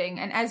challenging.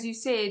 And as you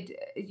said,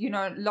 you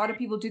know, a lot of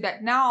people do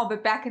that now,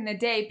 but back in the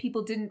day,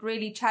 people didn't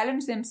really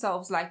challenge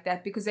themselves like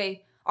that because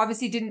they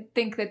obviously didn't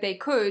think that they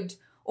could,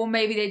 or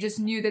maybe they just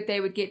knew that they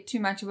would get too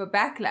much of a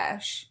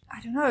backlash.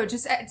 I don't know.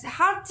 Just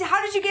how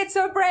did you get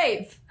so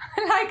brave?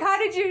 Like how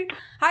did you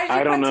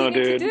I don't know,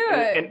 continue dude. to do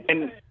it?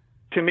 And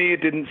to me,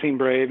 it didn't seem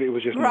brave. It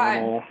was just Right.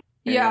 normal.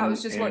 Yeah, it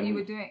was just what you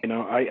were doing. You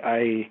know,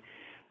 I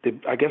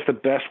guess the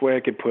best way I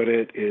could put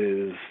it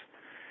is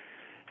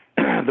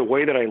the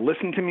way that I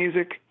listened to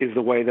music is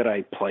the way that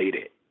I played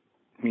it.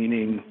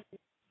 Meaning,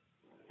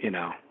 you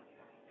know,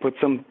 put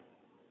some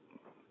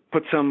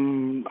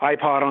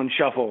iPod on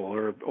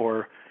shuffle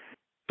or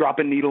drop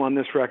a needle on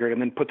this record and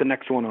then put the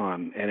next one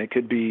on. And it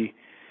could be,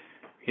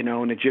 you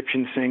know, an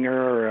Egyptian singer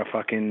or a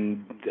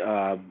fucking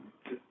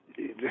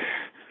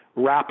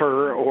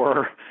rapper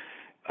or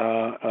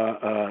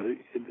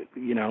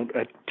you know,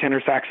 a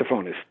tenor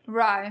saxophonist.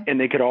 Right. And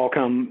they could all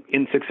come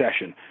in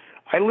succession.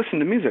 I listen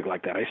to music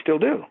like that. I still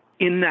do.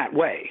 In that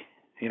way.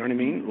 You know what I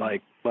mean?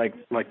 Like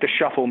the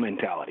shuffle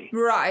mentality.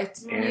 Right.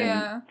 And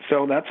yeah.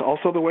 so that's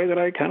also the way that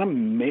I kind of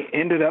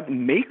ended up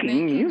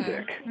making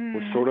music.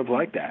 Was sort of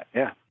like that.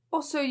 Yeah.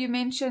 Also, you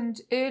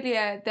mentioned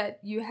earlier that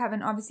you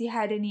haven't obviously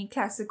had any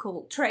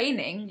classical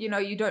training. You know,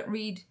 you don't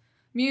read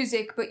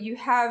music, but you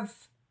have,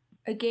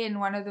 again,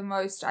 one of the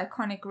most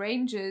iconic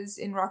ranges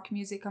in rock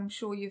music. I'm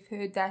sure you've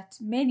heard that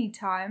many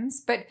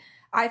times, but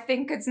I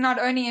think it's not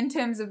only in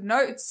terms of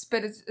notes,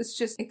 but it's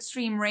just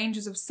extreme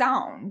ranges of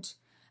sound,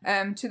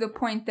 to the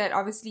point that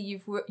obviously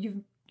you've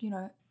you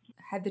know,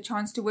 had the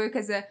chance to work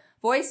as a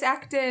voice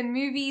actor in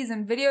movies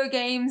and video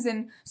games,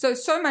 and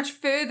so much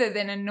further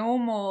than a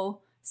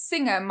normal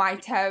singer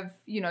might have,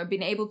 you know,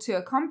 been able to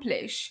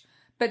accomplish.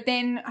 But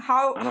then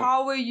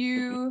how were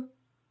you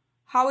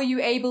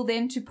able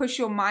then to push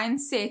your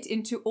mindset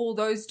into all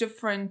those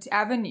different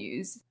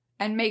avenues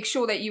and make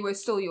sure that you were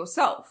still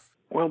yourself?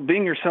 Well,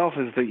 being yourself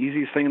is the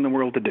easiest thing in the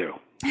world to do.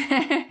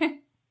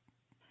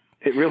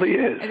 It really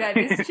is. That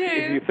is true.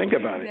 If you think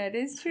about it. That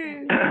is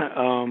true.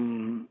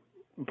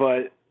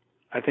 But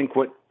I think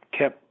what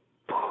kept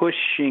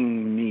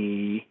pushing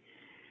me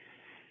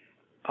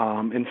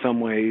in some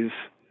ways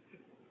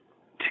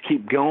to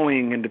keep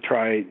going and to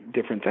try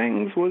different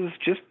things was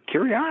just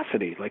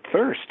curiosity, like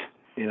thirst.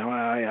 You know,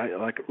 I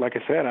like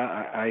I said,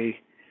 I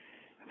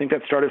think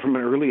that started from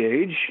an early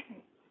age.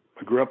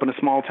 I grew up in a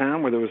small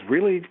town where there was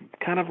really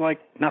kind of like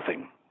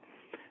nothing,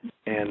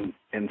 and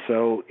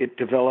so it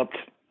developed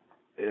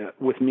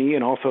with me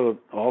and also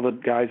all the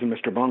guys in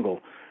Mr.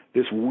 Bungle,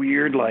 this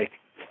weird like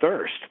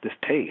thirst, this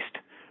taste.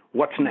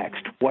 What's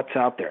next? What's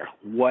out there?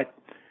 Like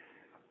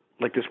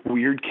this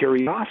weird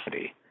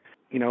curiosity.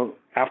 You know,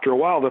 after a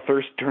while, the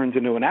thirst turns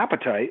into an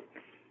appetite,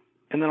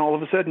 and then all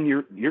of a sudden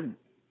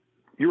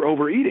you're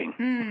overeating.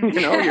 You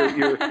know,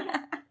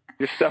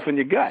 you're stuffing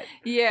your gut.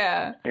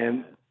 Yeah.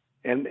 And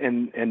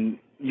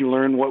you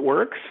learn what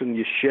works and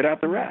you shit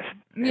out the rest.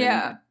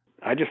 Yeah. And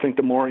I just think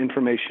the more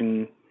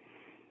information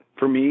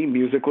for me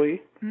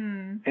musically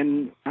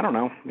and I don't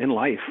know, in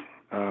life,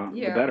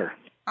 the better.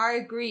 I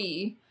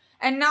agree.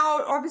 And now,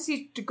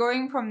 obviously,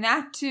 going from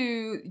that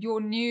to your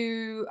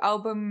new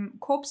album,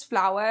 Corpse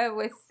Flower,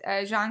 with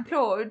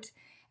Jean-Claude,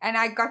 and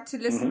I got to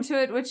listen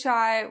to it, which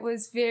I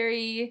was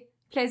very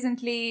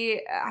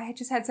pleasantly, I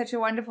just had such a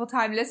wonderful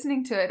time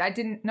listening to it. I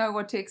didn't know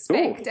what to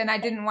expect, and I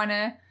didn't want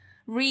to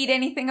read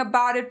anything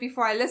about it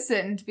before I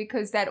listened,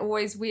 because that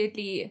always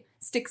weirdly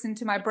sticks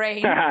into my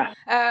brain.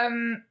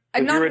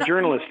 You're a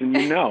journalist and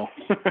you know.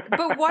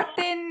 But what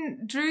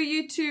then drew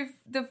you to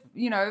the,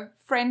 you know,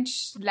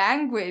 French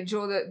language,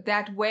 or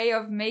that way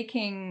of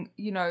making,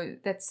 you know,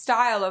 that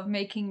style of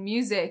making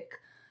music?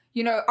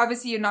 You know,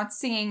 obviously you're not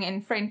singing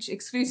in French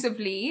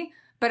exclusively,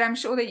 but I'm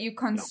sure that you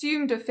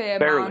consumed a fair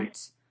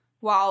amount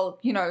while,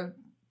 you know,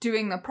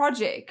 doing the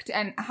project.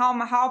 And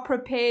how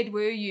prepared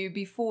were you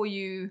before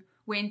you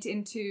went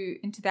into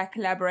that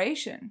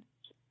collaboration?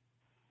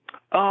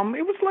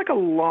 It was like a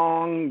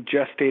long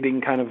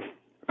gestating kind of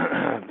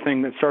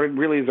thing that started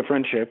really as a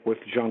friendship with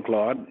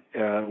Jean-Claude.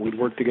 We'd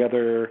worked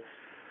together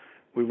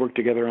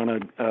on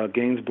a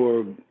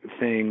Gainsbourg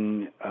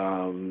thing,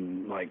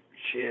 like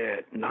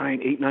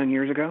 9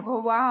 years ago. Oh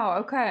wow!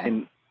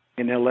 Okay.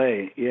 In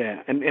LA,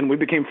 yeah, and we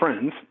became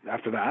friends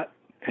after that,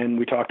 and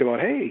we talked about,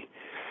 hey,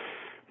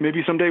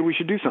 maybe someday we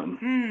should do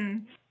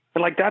something.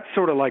 And like that's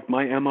sort of like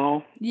my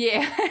MO.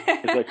 Yeah.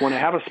 It's like when I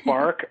have a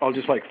spark, I'll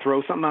just like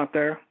throw something out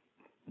there,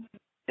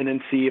 and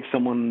then see if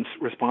someone's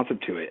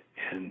responsive to it.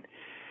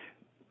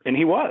 And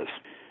he was.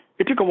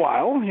 It took a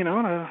while, you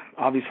know,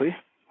 obviously,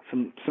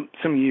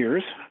 some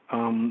years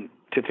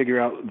to figure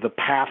out the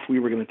path we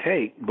were going to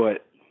take.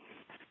 But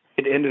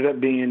it ended up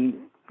being,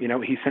 you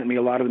know, he sent me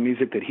a lot of the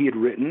music that he had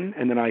written,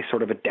 and then I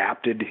sort of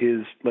adapted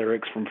his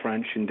lyrics from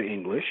French into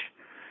English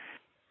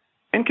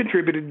and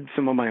contributed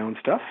some of my own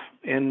stuff.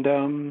 And,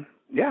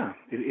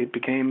 it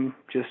became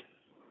just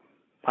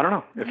I don't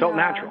know. It felt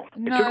natural.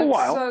 It took a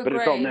while, but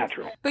it felt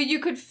natural. But you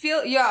could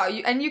feel,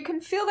 and you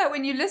can feel that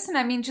when you listen.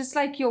 I mean, just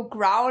like you're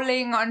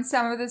growling on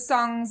some of the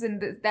songs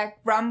and that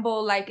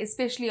rumble, like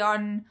especially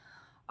on,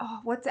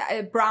 what's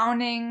that,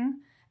 Browning.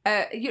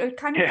 It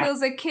kind of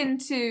feels akin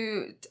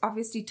to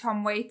obviously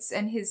Tom Waits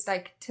and his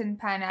like Tin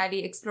Pan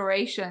Alley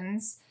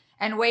explorations.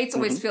 And Waits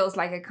always feels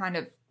like a kind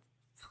of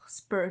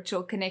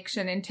spiritual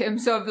connection in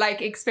terms of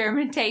like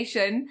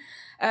experimentation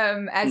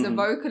as a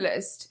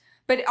vocalist.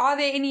 But are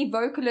there any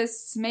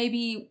vocalists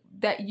maybe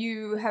that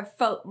you have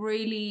felt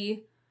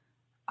really,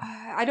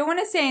 I don't want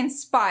to say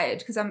inspired,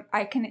 because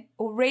I can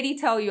already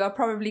tell you are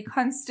probably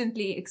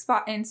constantly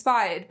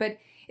inspired, but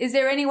is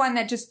there anyone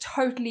that just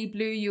totally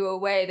blew you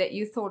away that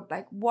you thought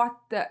like, what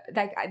the,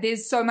 like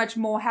there's so much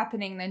more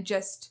happening than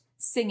just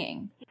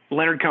singing?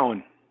 Leonard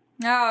Cohen.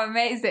 Oh,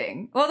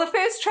 amazing. Well, the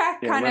first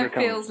track kind of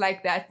feels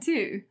like that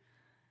too.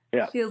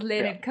 Yeah. Feels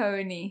Leonard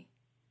Cohen-y.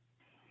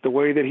 The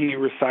way that he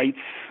recites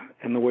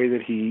and the way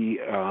that he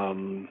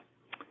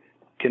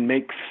can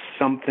make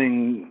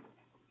something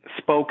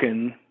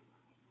spoken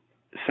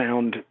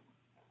sound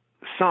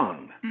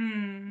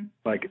sung.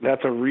 Like,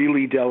 that's a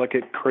really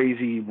delicate,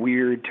 crazy,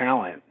 weird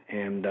talent.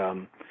 And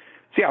so,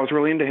 yeah, I was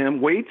really into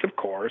him. Waits, of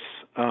course.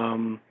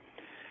 And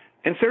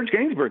Serge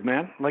Gainsbourg,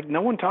 man. Like,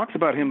 no one talks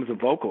about him as a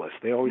vocalist.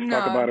 They always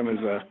talk about him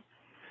as a,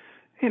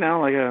 you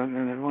know, like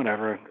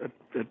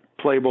a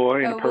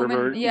playboy and a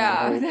pervert.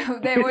 Yeah,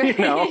 they were,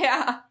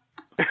 yeah.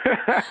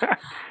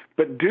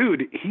 But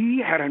dude,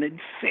 he had an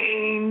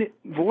insane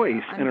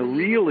voice and a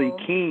really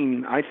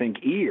keen, I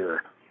think,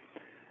 ear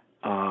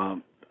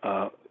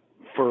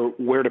for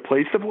where to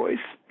place the voice,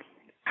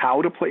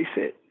 how to place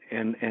it,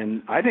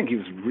 and I think he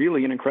was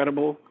really an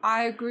incredible.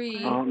 I agree.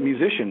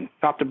 Musician,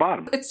 top to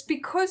bottom. It's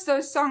because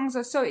those songs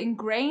are so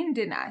ingrained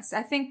in us.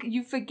 I think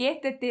you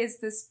forget that there's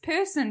this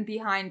person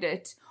behind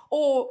it,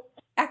 or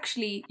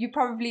actually, you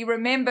probably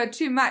remember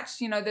too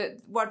much. You know,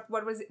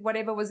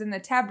 whatever was in the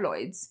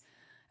tabloids.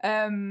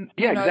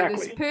 Exactly.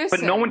 This person.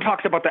 But no one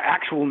talks about the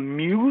actual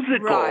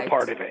musical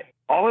part of it.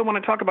 All I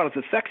want to talk about is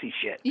the sexy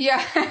shit.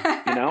 Yeah.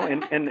 You know,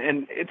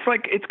 and it's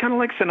like, it's kind of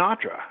like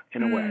Sinatra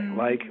in a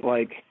way.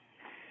 Like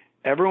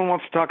everyone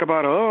wants to talk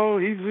about,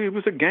 he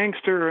was a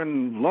gangster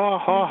and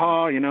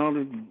you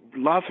know,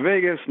 Las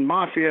Vegas and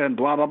mafia and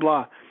blah, blah,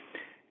 blah.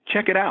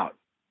 Check it out,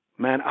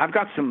 man. I've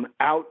got some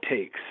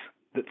outtakes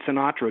that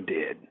Sinatra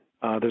did.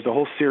 There's a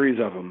whole series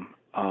of them.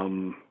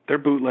 They're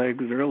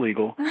bootlegs, they're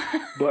illegal,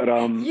 but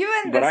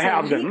but I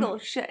have them.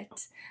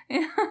 Shit.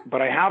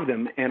 But I have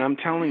them, and I'm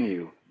telling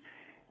you,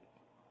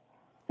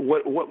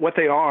 what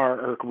they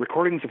are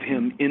recordings of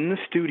him in the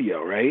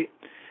studio, right?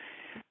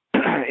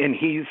 And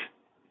he's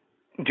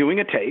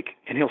doing a take,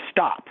 and he'll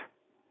stop,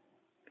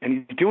 and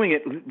he's doing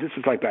it. This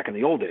is like back in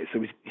the old days, so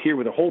he's here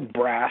with a whole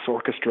brass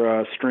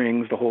orchestra,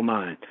 strings, the whole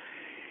nine,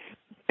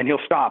 and he'll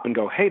stop and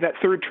go, "Hey, that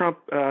third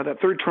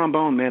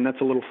trombone, man,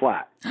 that's a little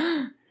flat."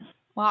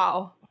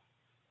 Wow.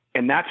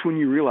 And that's when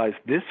you realize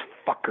this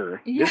fucker,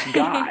 this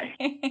guy,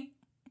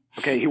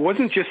 okay, he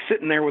wasn't just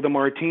sitting there with a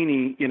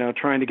martini, you know,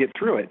 trying to get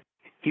through it.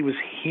 He was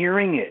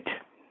hearing it.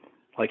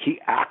 Like, he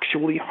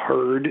actually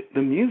heard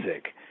the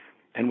music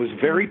and was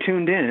very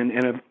tuned in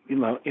and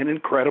an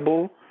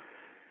incredible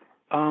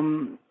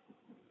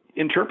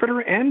interpreter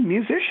and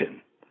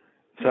musician.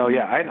 So,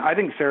 yeah, I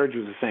think Serge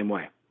was the same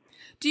way.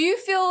 Do you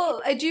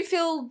feel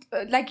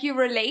like you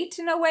relate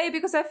in a way?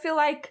 Because I feel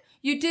like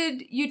you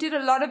did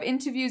a lot of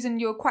interviews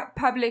and you were quite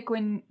public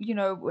when, you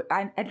know,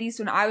 at least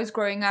when I was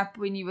growing up,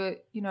 when you were,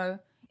 you know,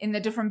 in the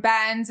different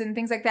bands and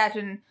things like that.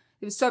 And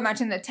there was so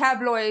much in the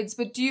tabloids.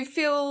 But do you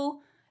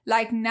feel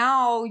like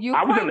now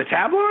I was in the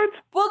tabloids?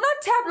 Well,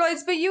 not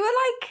tabloids, but you were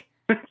like...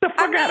 Get the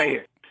fuck out of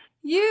here.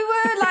 You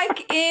were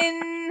like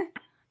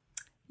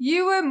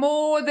you were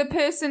more the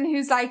person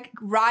who's like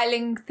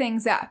riling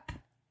things up.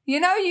 You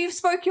know, you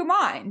spoke your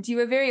mind. You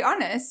were very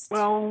honest.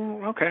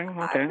 Well, okay.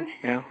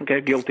 Yeah,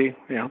 okay, guilty.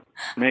 Yeah,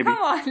 maybe. Come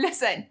on,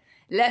 listen.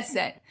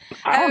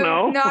 I don't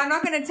know. No, I'm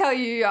not going to tell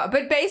you.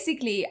 But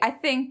basically, I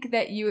think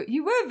that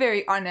you were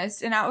very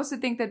honest. And I also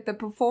think that the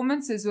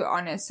performances were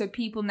honest. So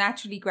people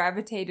naturally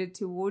gravitated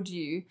toward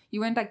you.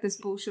 You weren't like this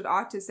bullshit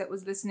artist that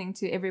was listening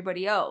to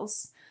everybody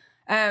else.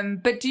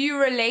 But do you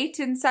relate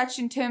in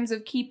terms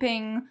of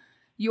keeping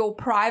your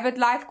private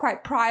life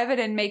quite private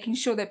and making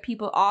sure that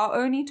people are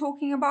only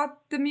talking about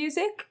the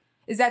music?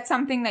 Is that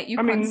something that you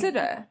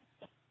consider?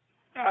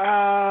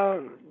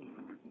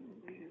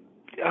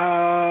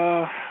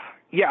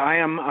 Yeah, I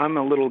am. I'm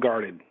a little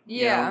guarded.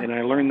 Yeah. You know,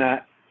 and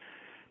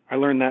I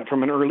learned that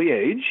from an early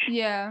age.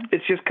 Yeah.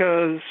 It's just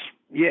because,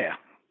 you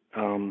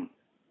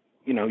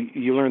know,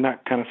 you learn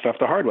that kind of stuff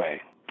the hard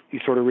way. You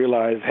sort of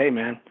realize, hey,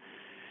 man,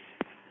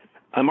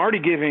 I'm already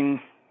giving,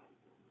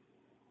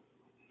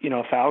 you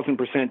know,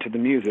 1,000% to the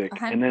music,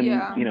 and then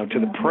you know, to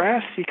the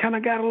press, you kind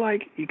of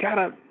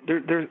gotta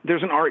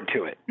there's an art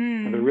to it.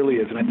 There really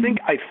is, and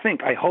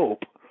I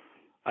hope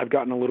I've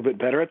gotten a little bit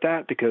better at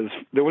that, because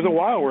there was a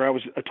while where I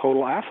was a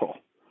total asshole,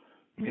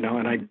 you know,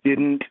 and I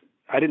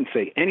I didn't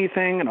say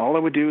anything, and all I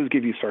would do is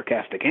give you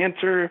sarcastic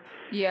answer.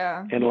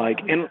 Yeah. And like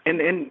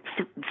and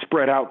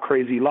spread out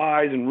crazy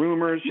lies and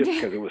rumors just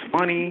because it was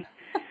funny.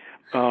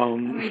 I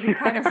mean, it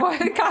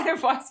kind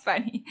of was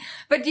funny,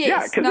 but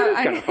yes, yeah, no, it's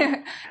kind of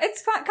funny.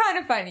 It's kind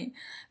of funny,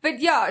 but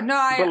yeah,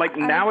 no, But like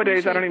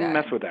nowadays, I don't even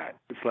that. mess with that.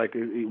 It's like,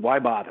 why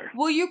bother?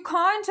 Well, you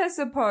can't, I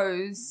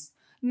suppose.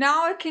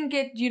 Now it can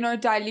get,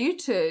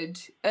 diluted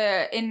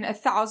in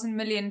 1,000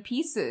 million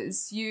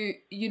pieces. You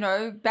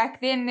know, back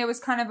then there was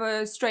kind of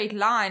a straight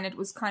line. It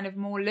was kind of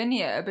more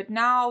linear. But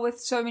now with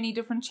so many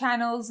different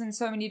channels and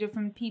so many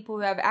different people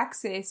who have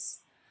access,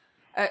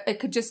 it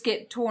could just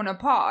get torn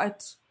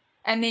apart.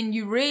 And then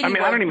you really... I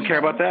mean, I don't even care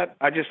about that.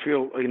 I just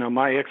feel,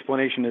 my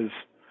explanation is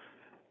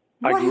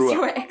I What grew is up.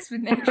 your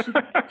explanation?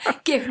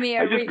 Give me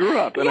a... I just grew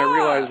up, and I Yeah.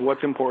 realized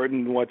what's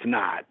important and what's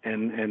not.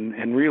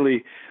 And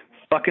really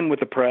fucking with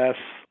the press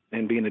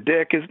and being a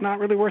dick is not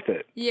really worth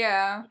it.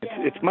 Yeah.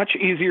 It's much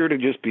easier to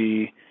just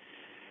be...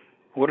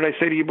 What did I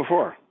say to you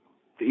before?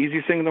 The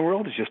easiest thing in the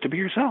world is just to be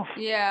yourself.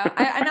 Yeah.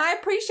 And I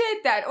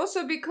appreciate that.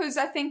 Also because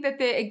I think that,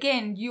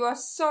 you are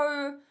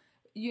so...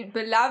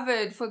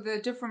 beloved for the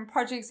different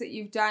projects that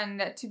you've done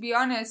that, to be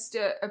honest,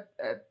 a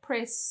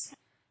press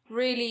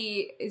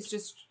really is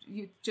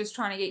just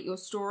trying to get your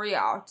story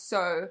out.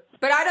 So,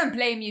 but I don't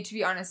blame you, to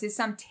be honest. There's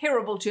some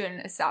terrible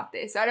journalists out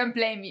there, so I don't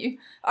blame you,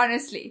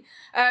 honestly.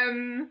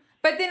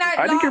 But then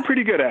I think you're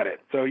pretty good at it,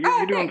 so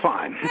you're doing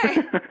fine.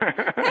 Hey,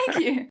 thank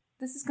you.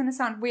 This is going to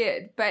sound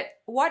weird, but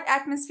what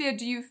atmosphere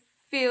do you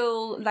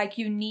feel like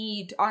you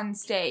need on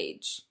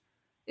stage?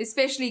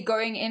 Especially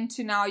going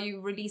into now you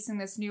releasing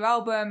this new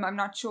album. I'm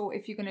not sure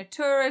if you're going to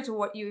tour it or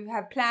what you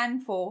have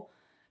planned for.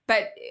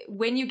 But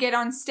when you get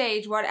on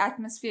stage, what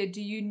atmosphere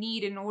do you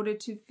need in order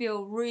to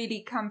feel really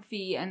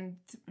comfy and,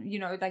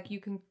 like you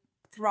can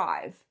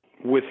thrive?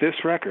 With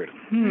this record?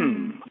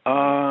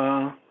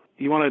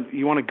 You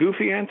want a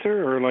goofy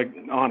answer or like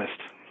honest?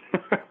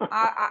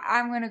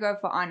 I'm going to go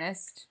for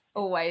honest,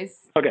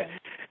 always. Okay.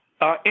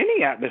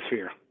 Any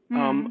atmosphere.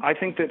 I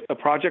think that a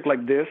project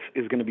like this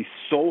is going to be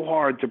so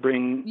hard to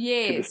bring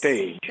to the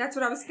stage. That's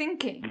what I was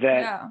thinking.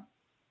 That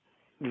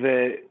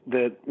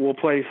we'll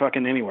play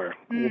fucking anywhere.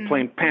 We'll play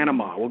in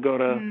Panama. We'll go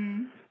to,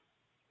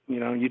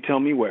 you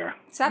tell me where.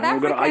 South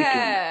Africa. We'll go to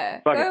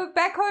Iceland. Go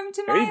back home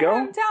to my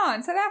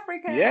hometown, South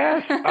Africa.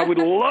 Yes, I would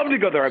love to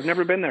go there. I've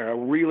never been there. I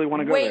really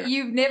want to go there. Wait,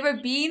 you've never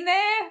been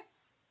there?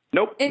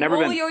 Nope, never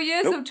been. In all your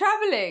years of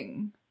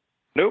traveling?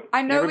 Nope.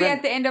 I know we're been.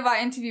 at the end of our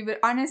interview, but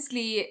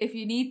honestly, if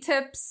you need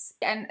tips,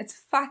 and it's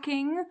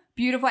fucking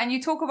beautiful, and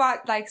you talk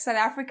about like South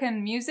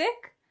African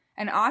music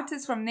and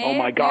artists from there. Oh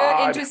my God. If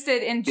you're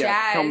interested in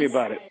jazz. Tell me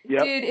about it.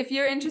 Yep. Dude, if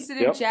you're interested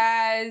in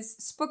jazz,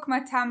 Spook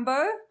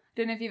Matambo,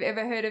 don't know if you've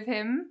ever heard of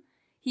him.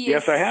 He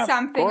is I have,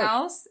 something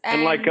else.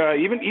 And like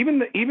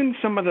even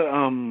some of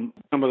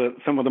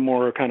the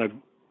more kind of,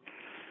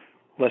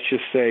 let's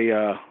just say,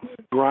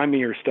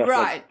 grimier stuff,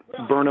 right?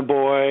 Like Burna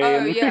Boy.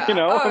 Oh and, yeah,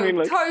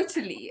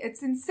 totally.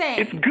 It's insane.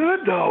 It's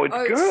good though. It's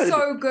good. It's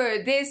so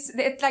good.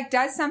 It like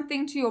does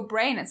something to your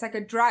brain. It's like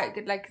a drug.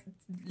 It like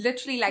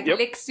literally like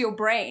licks your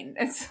brain.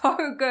 It's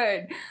so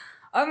good.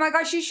 Oh my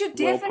gosh, you should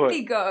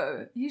definitely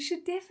go. You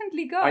should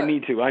definitely go. I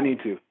need to.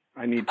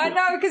 I know,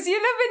 because you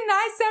live in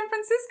nice San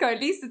Francisco. At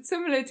least it's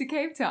similar to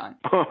Cape Town.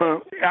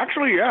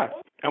 Actually, yeah.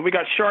 And we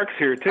got sharks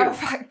here too. Oh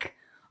fuck.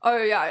 Oh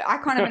yeah, I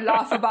can't even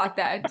laugh about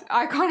that.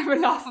 I can't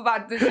even laugh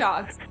about the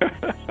sharks.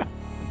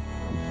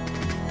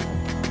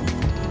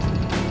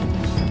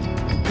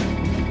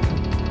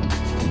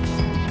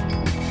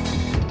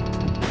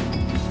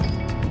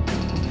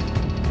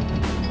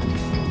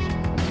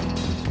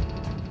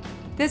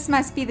 This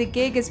Must Be the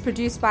Gig is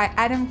produced by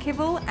Adam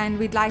Kibble, and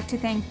we'd like to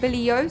thank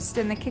Billy Yost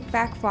and The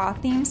Kickback for our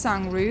theme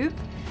song, Rube,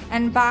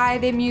 and buy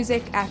their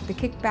music at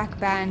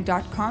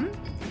thekickbackband.com.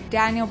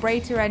 Daniel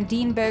Brater and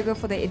Dean Berger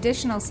for the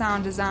additional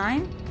sound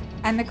design,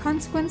 and the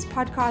Consequence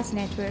Podcast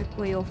Network,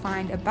 where you'll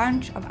find a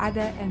bunch of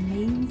other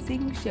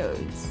amazing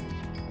shows.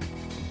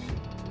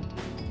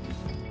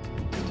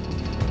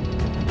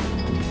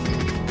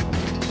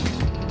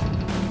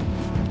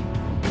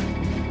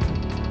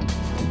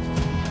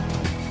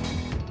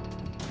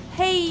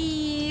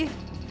 Hey!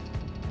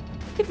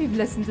 If you've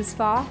listened this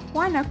far,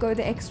 why not go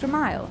the extra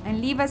mile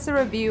and leave us a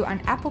review on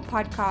Apple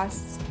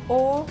Podcasts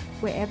or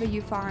wherever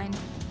you find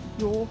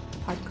your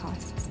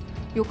podcasts.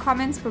 Your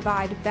comments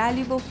provide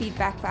valuable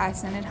feedback for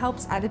us, and it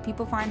helps other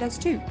people find us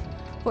too.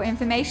 For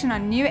information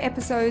on new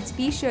episodes,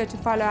 be sure to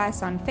follow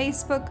us on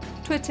Facebook,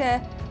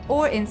 Twitter,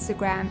 or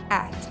Instagram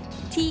at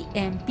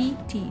TMBTGPod,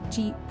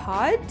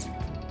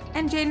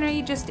 and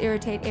generally just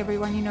irritate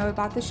everyone you know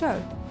about the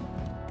show.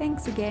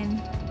 Thanks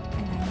again,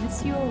 and I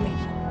miss you already.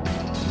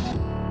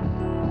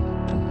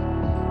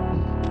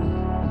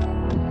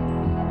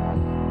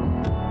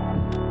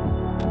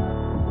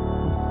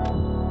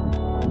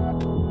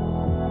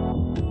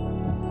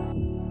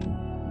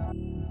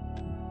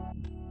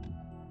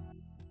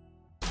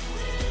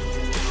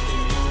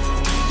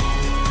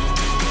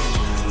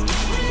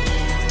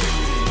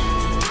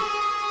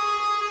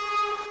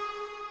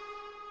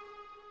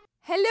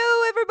 Hello,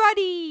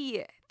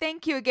 everybody!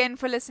 Thank you again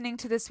for listening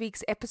to this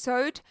week's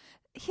episode.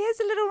 Here's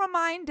a little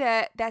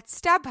reminder that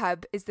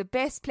StubHub is the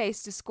best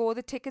place to score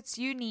the tickets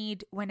you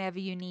need whenever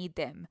you need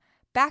them.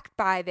 Backed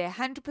by their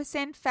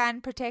 100%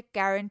 Fan Protect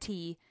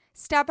guarantee,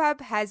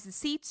 StubHub has the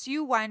seats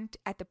you want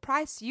at the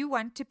price you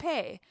want to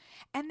pay.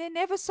 And they're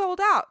never sold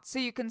out, so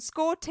you can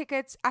score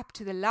tickets up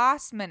to the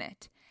last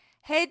minute.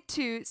 Head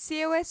to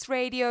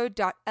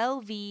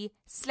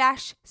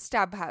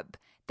cosradio.lv/StubHub.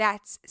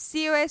 That's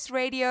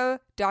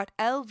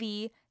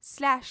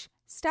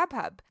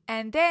cosradio.lv/StubHub.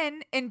 And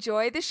then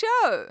enjoy the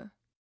show.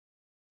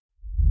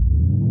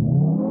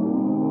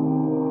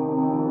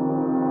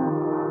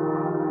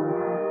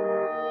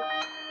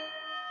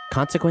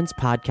 Consequence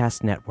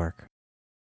Podcast Network.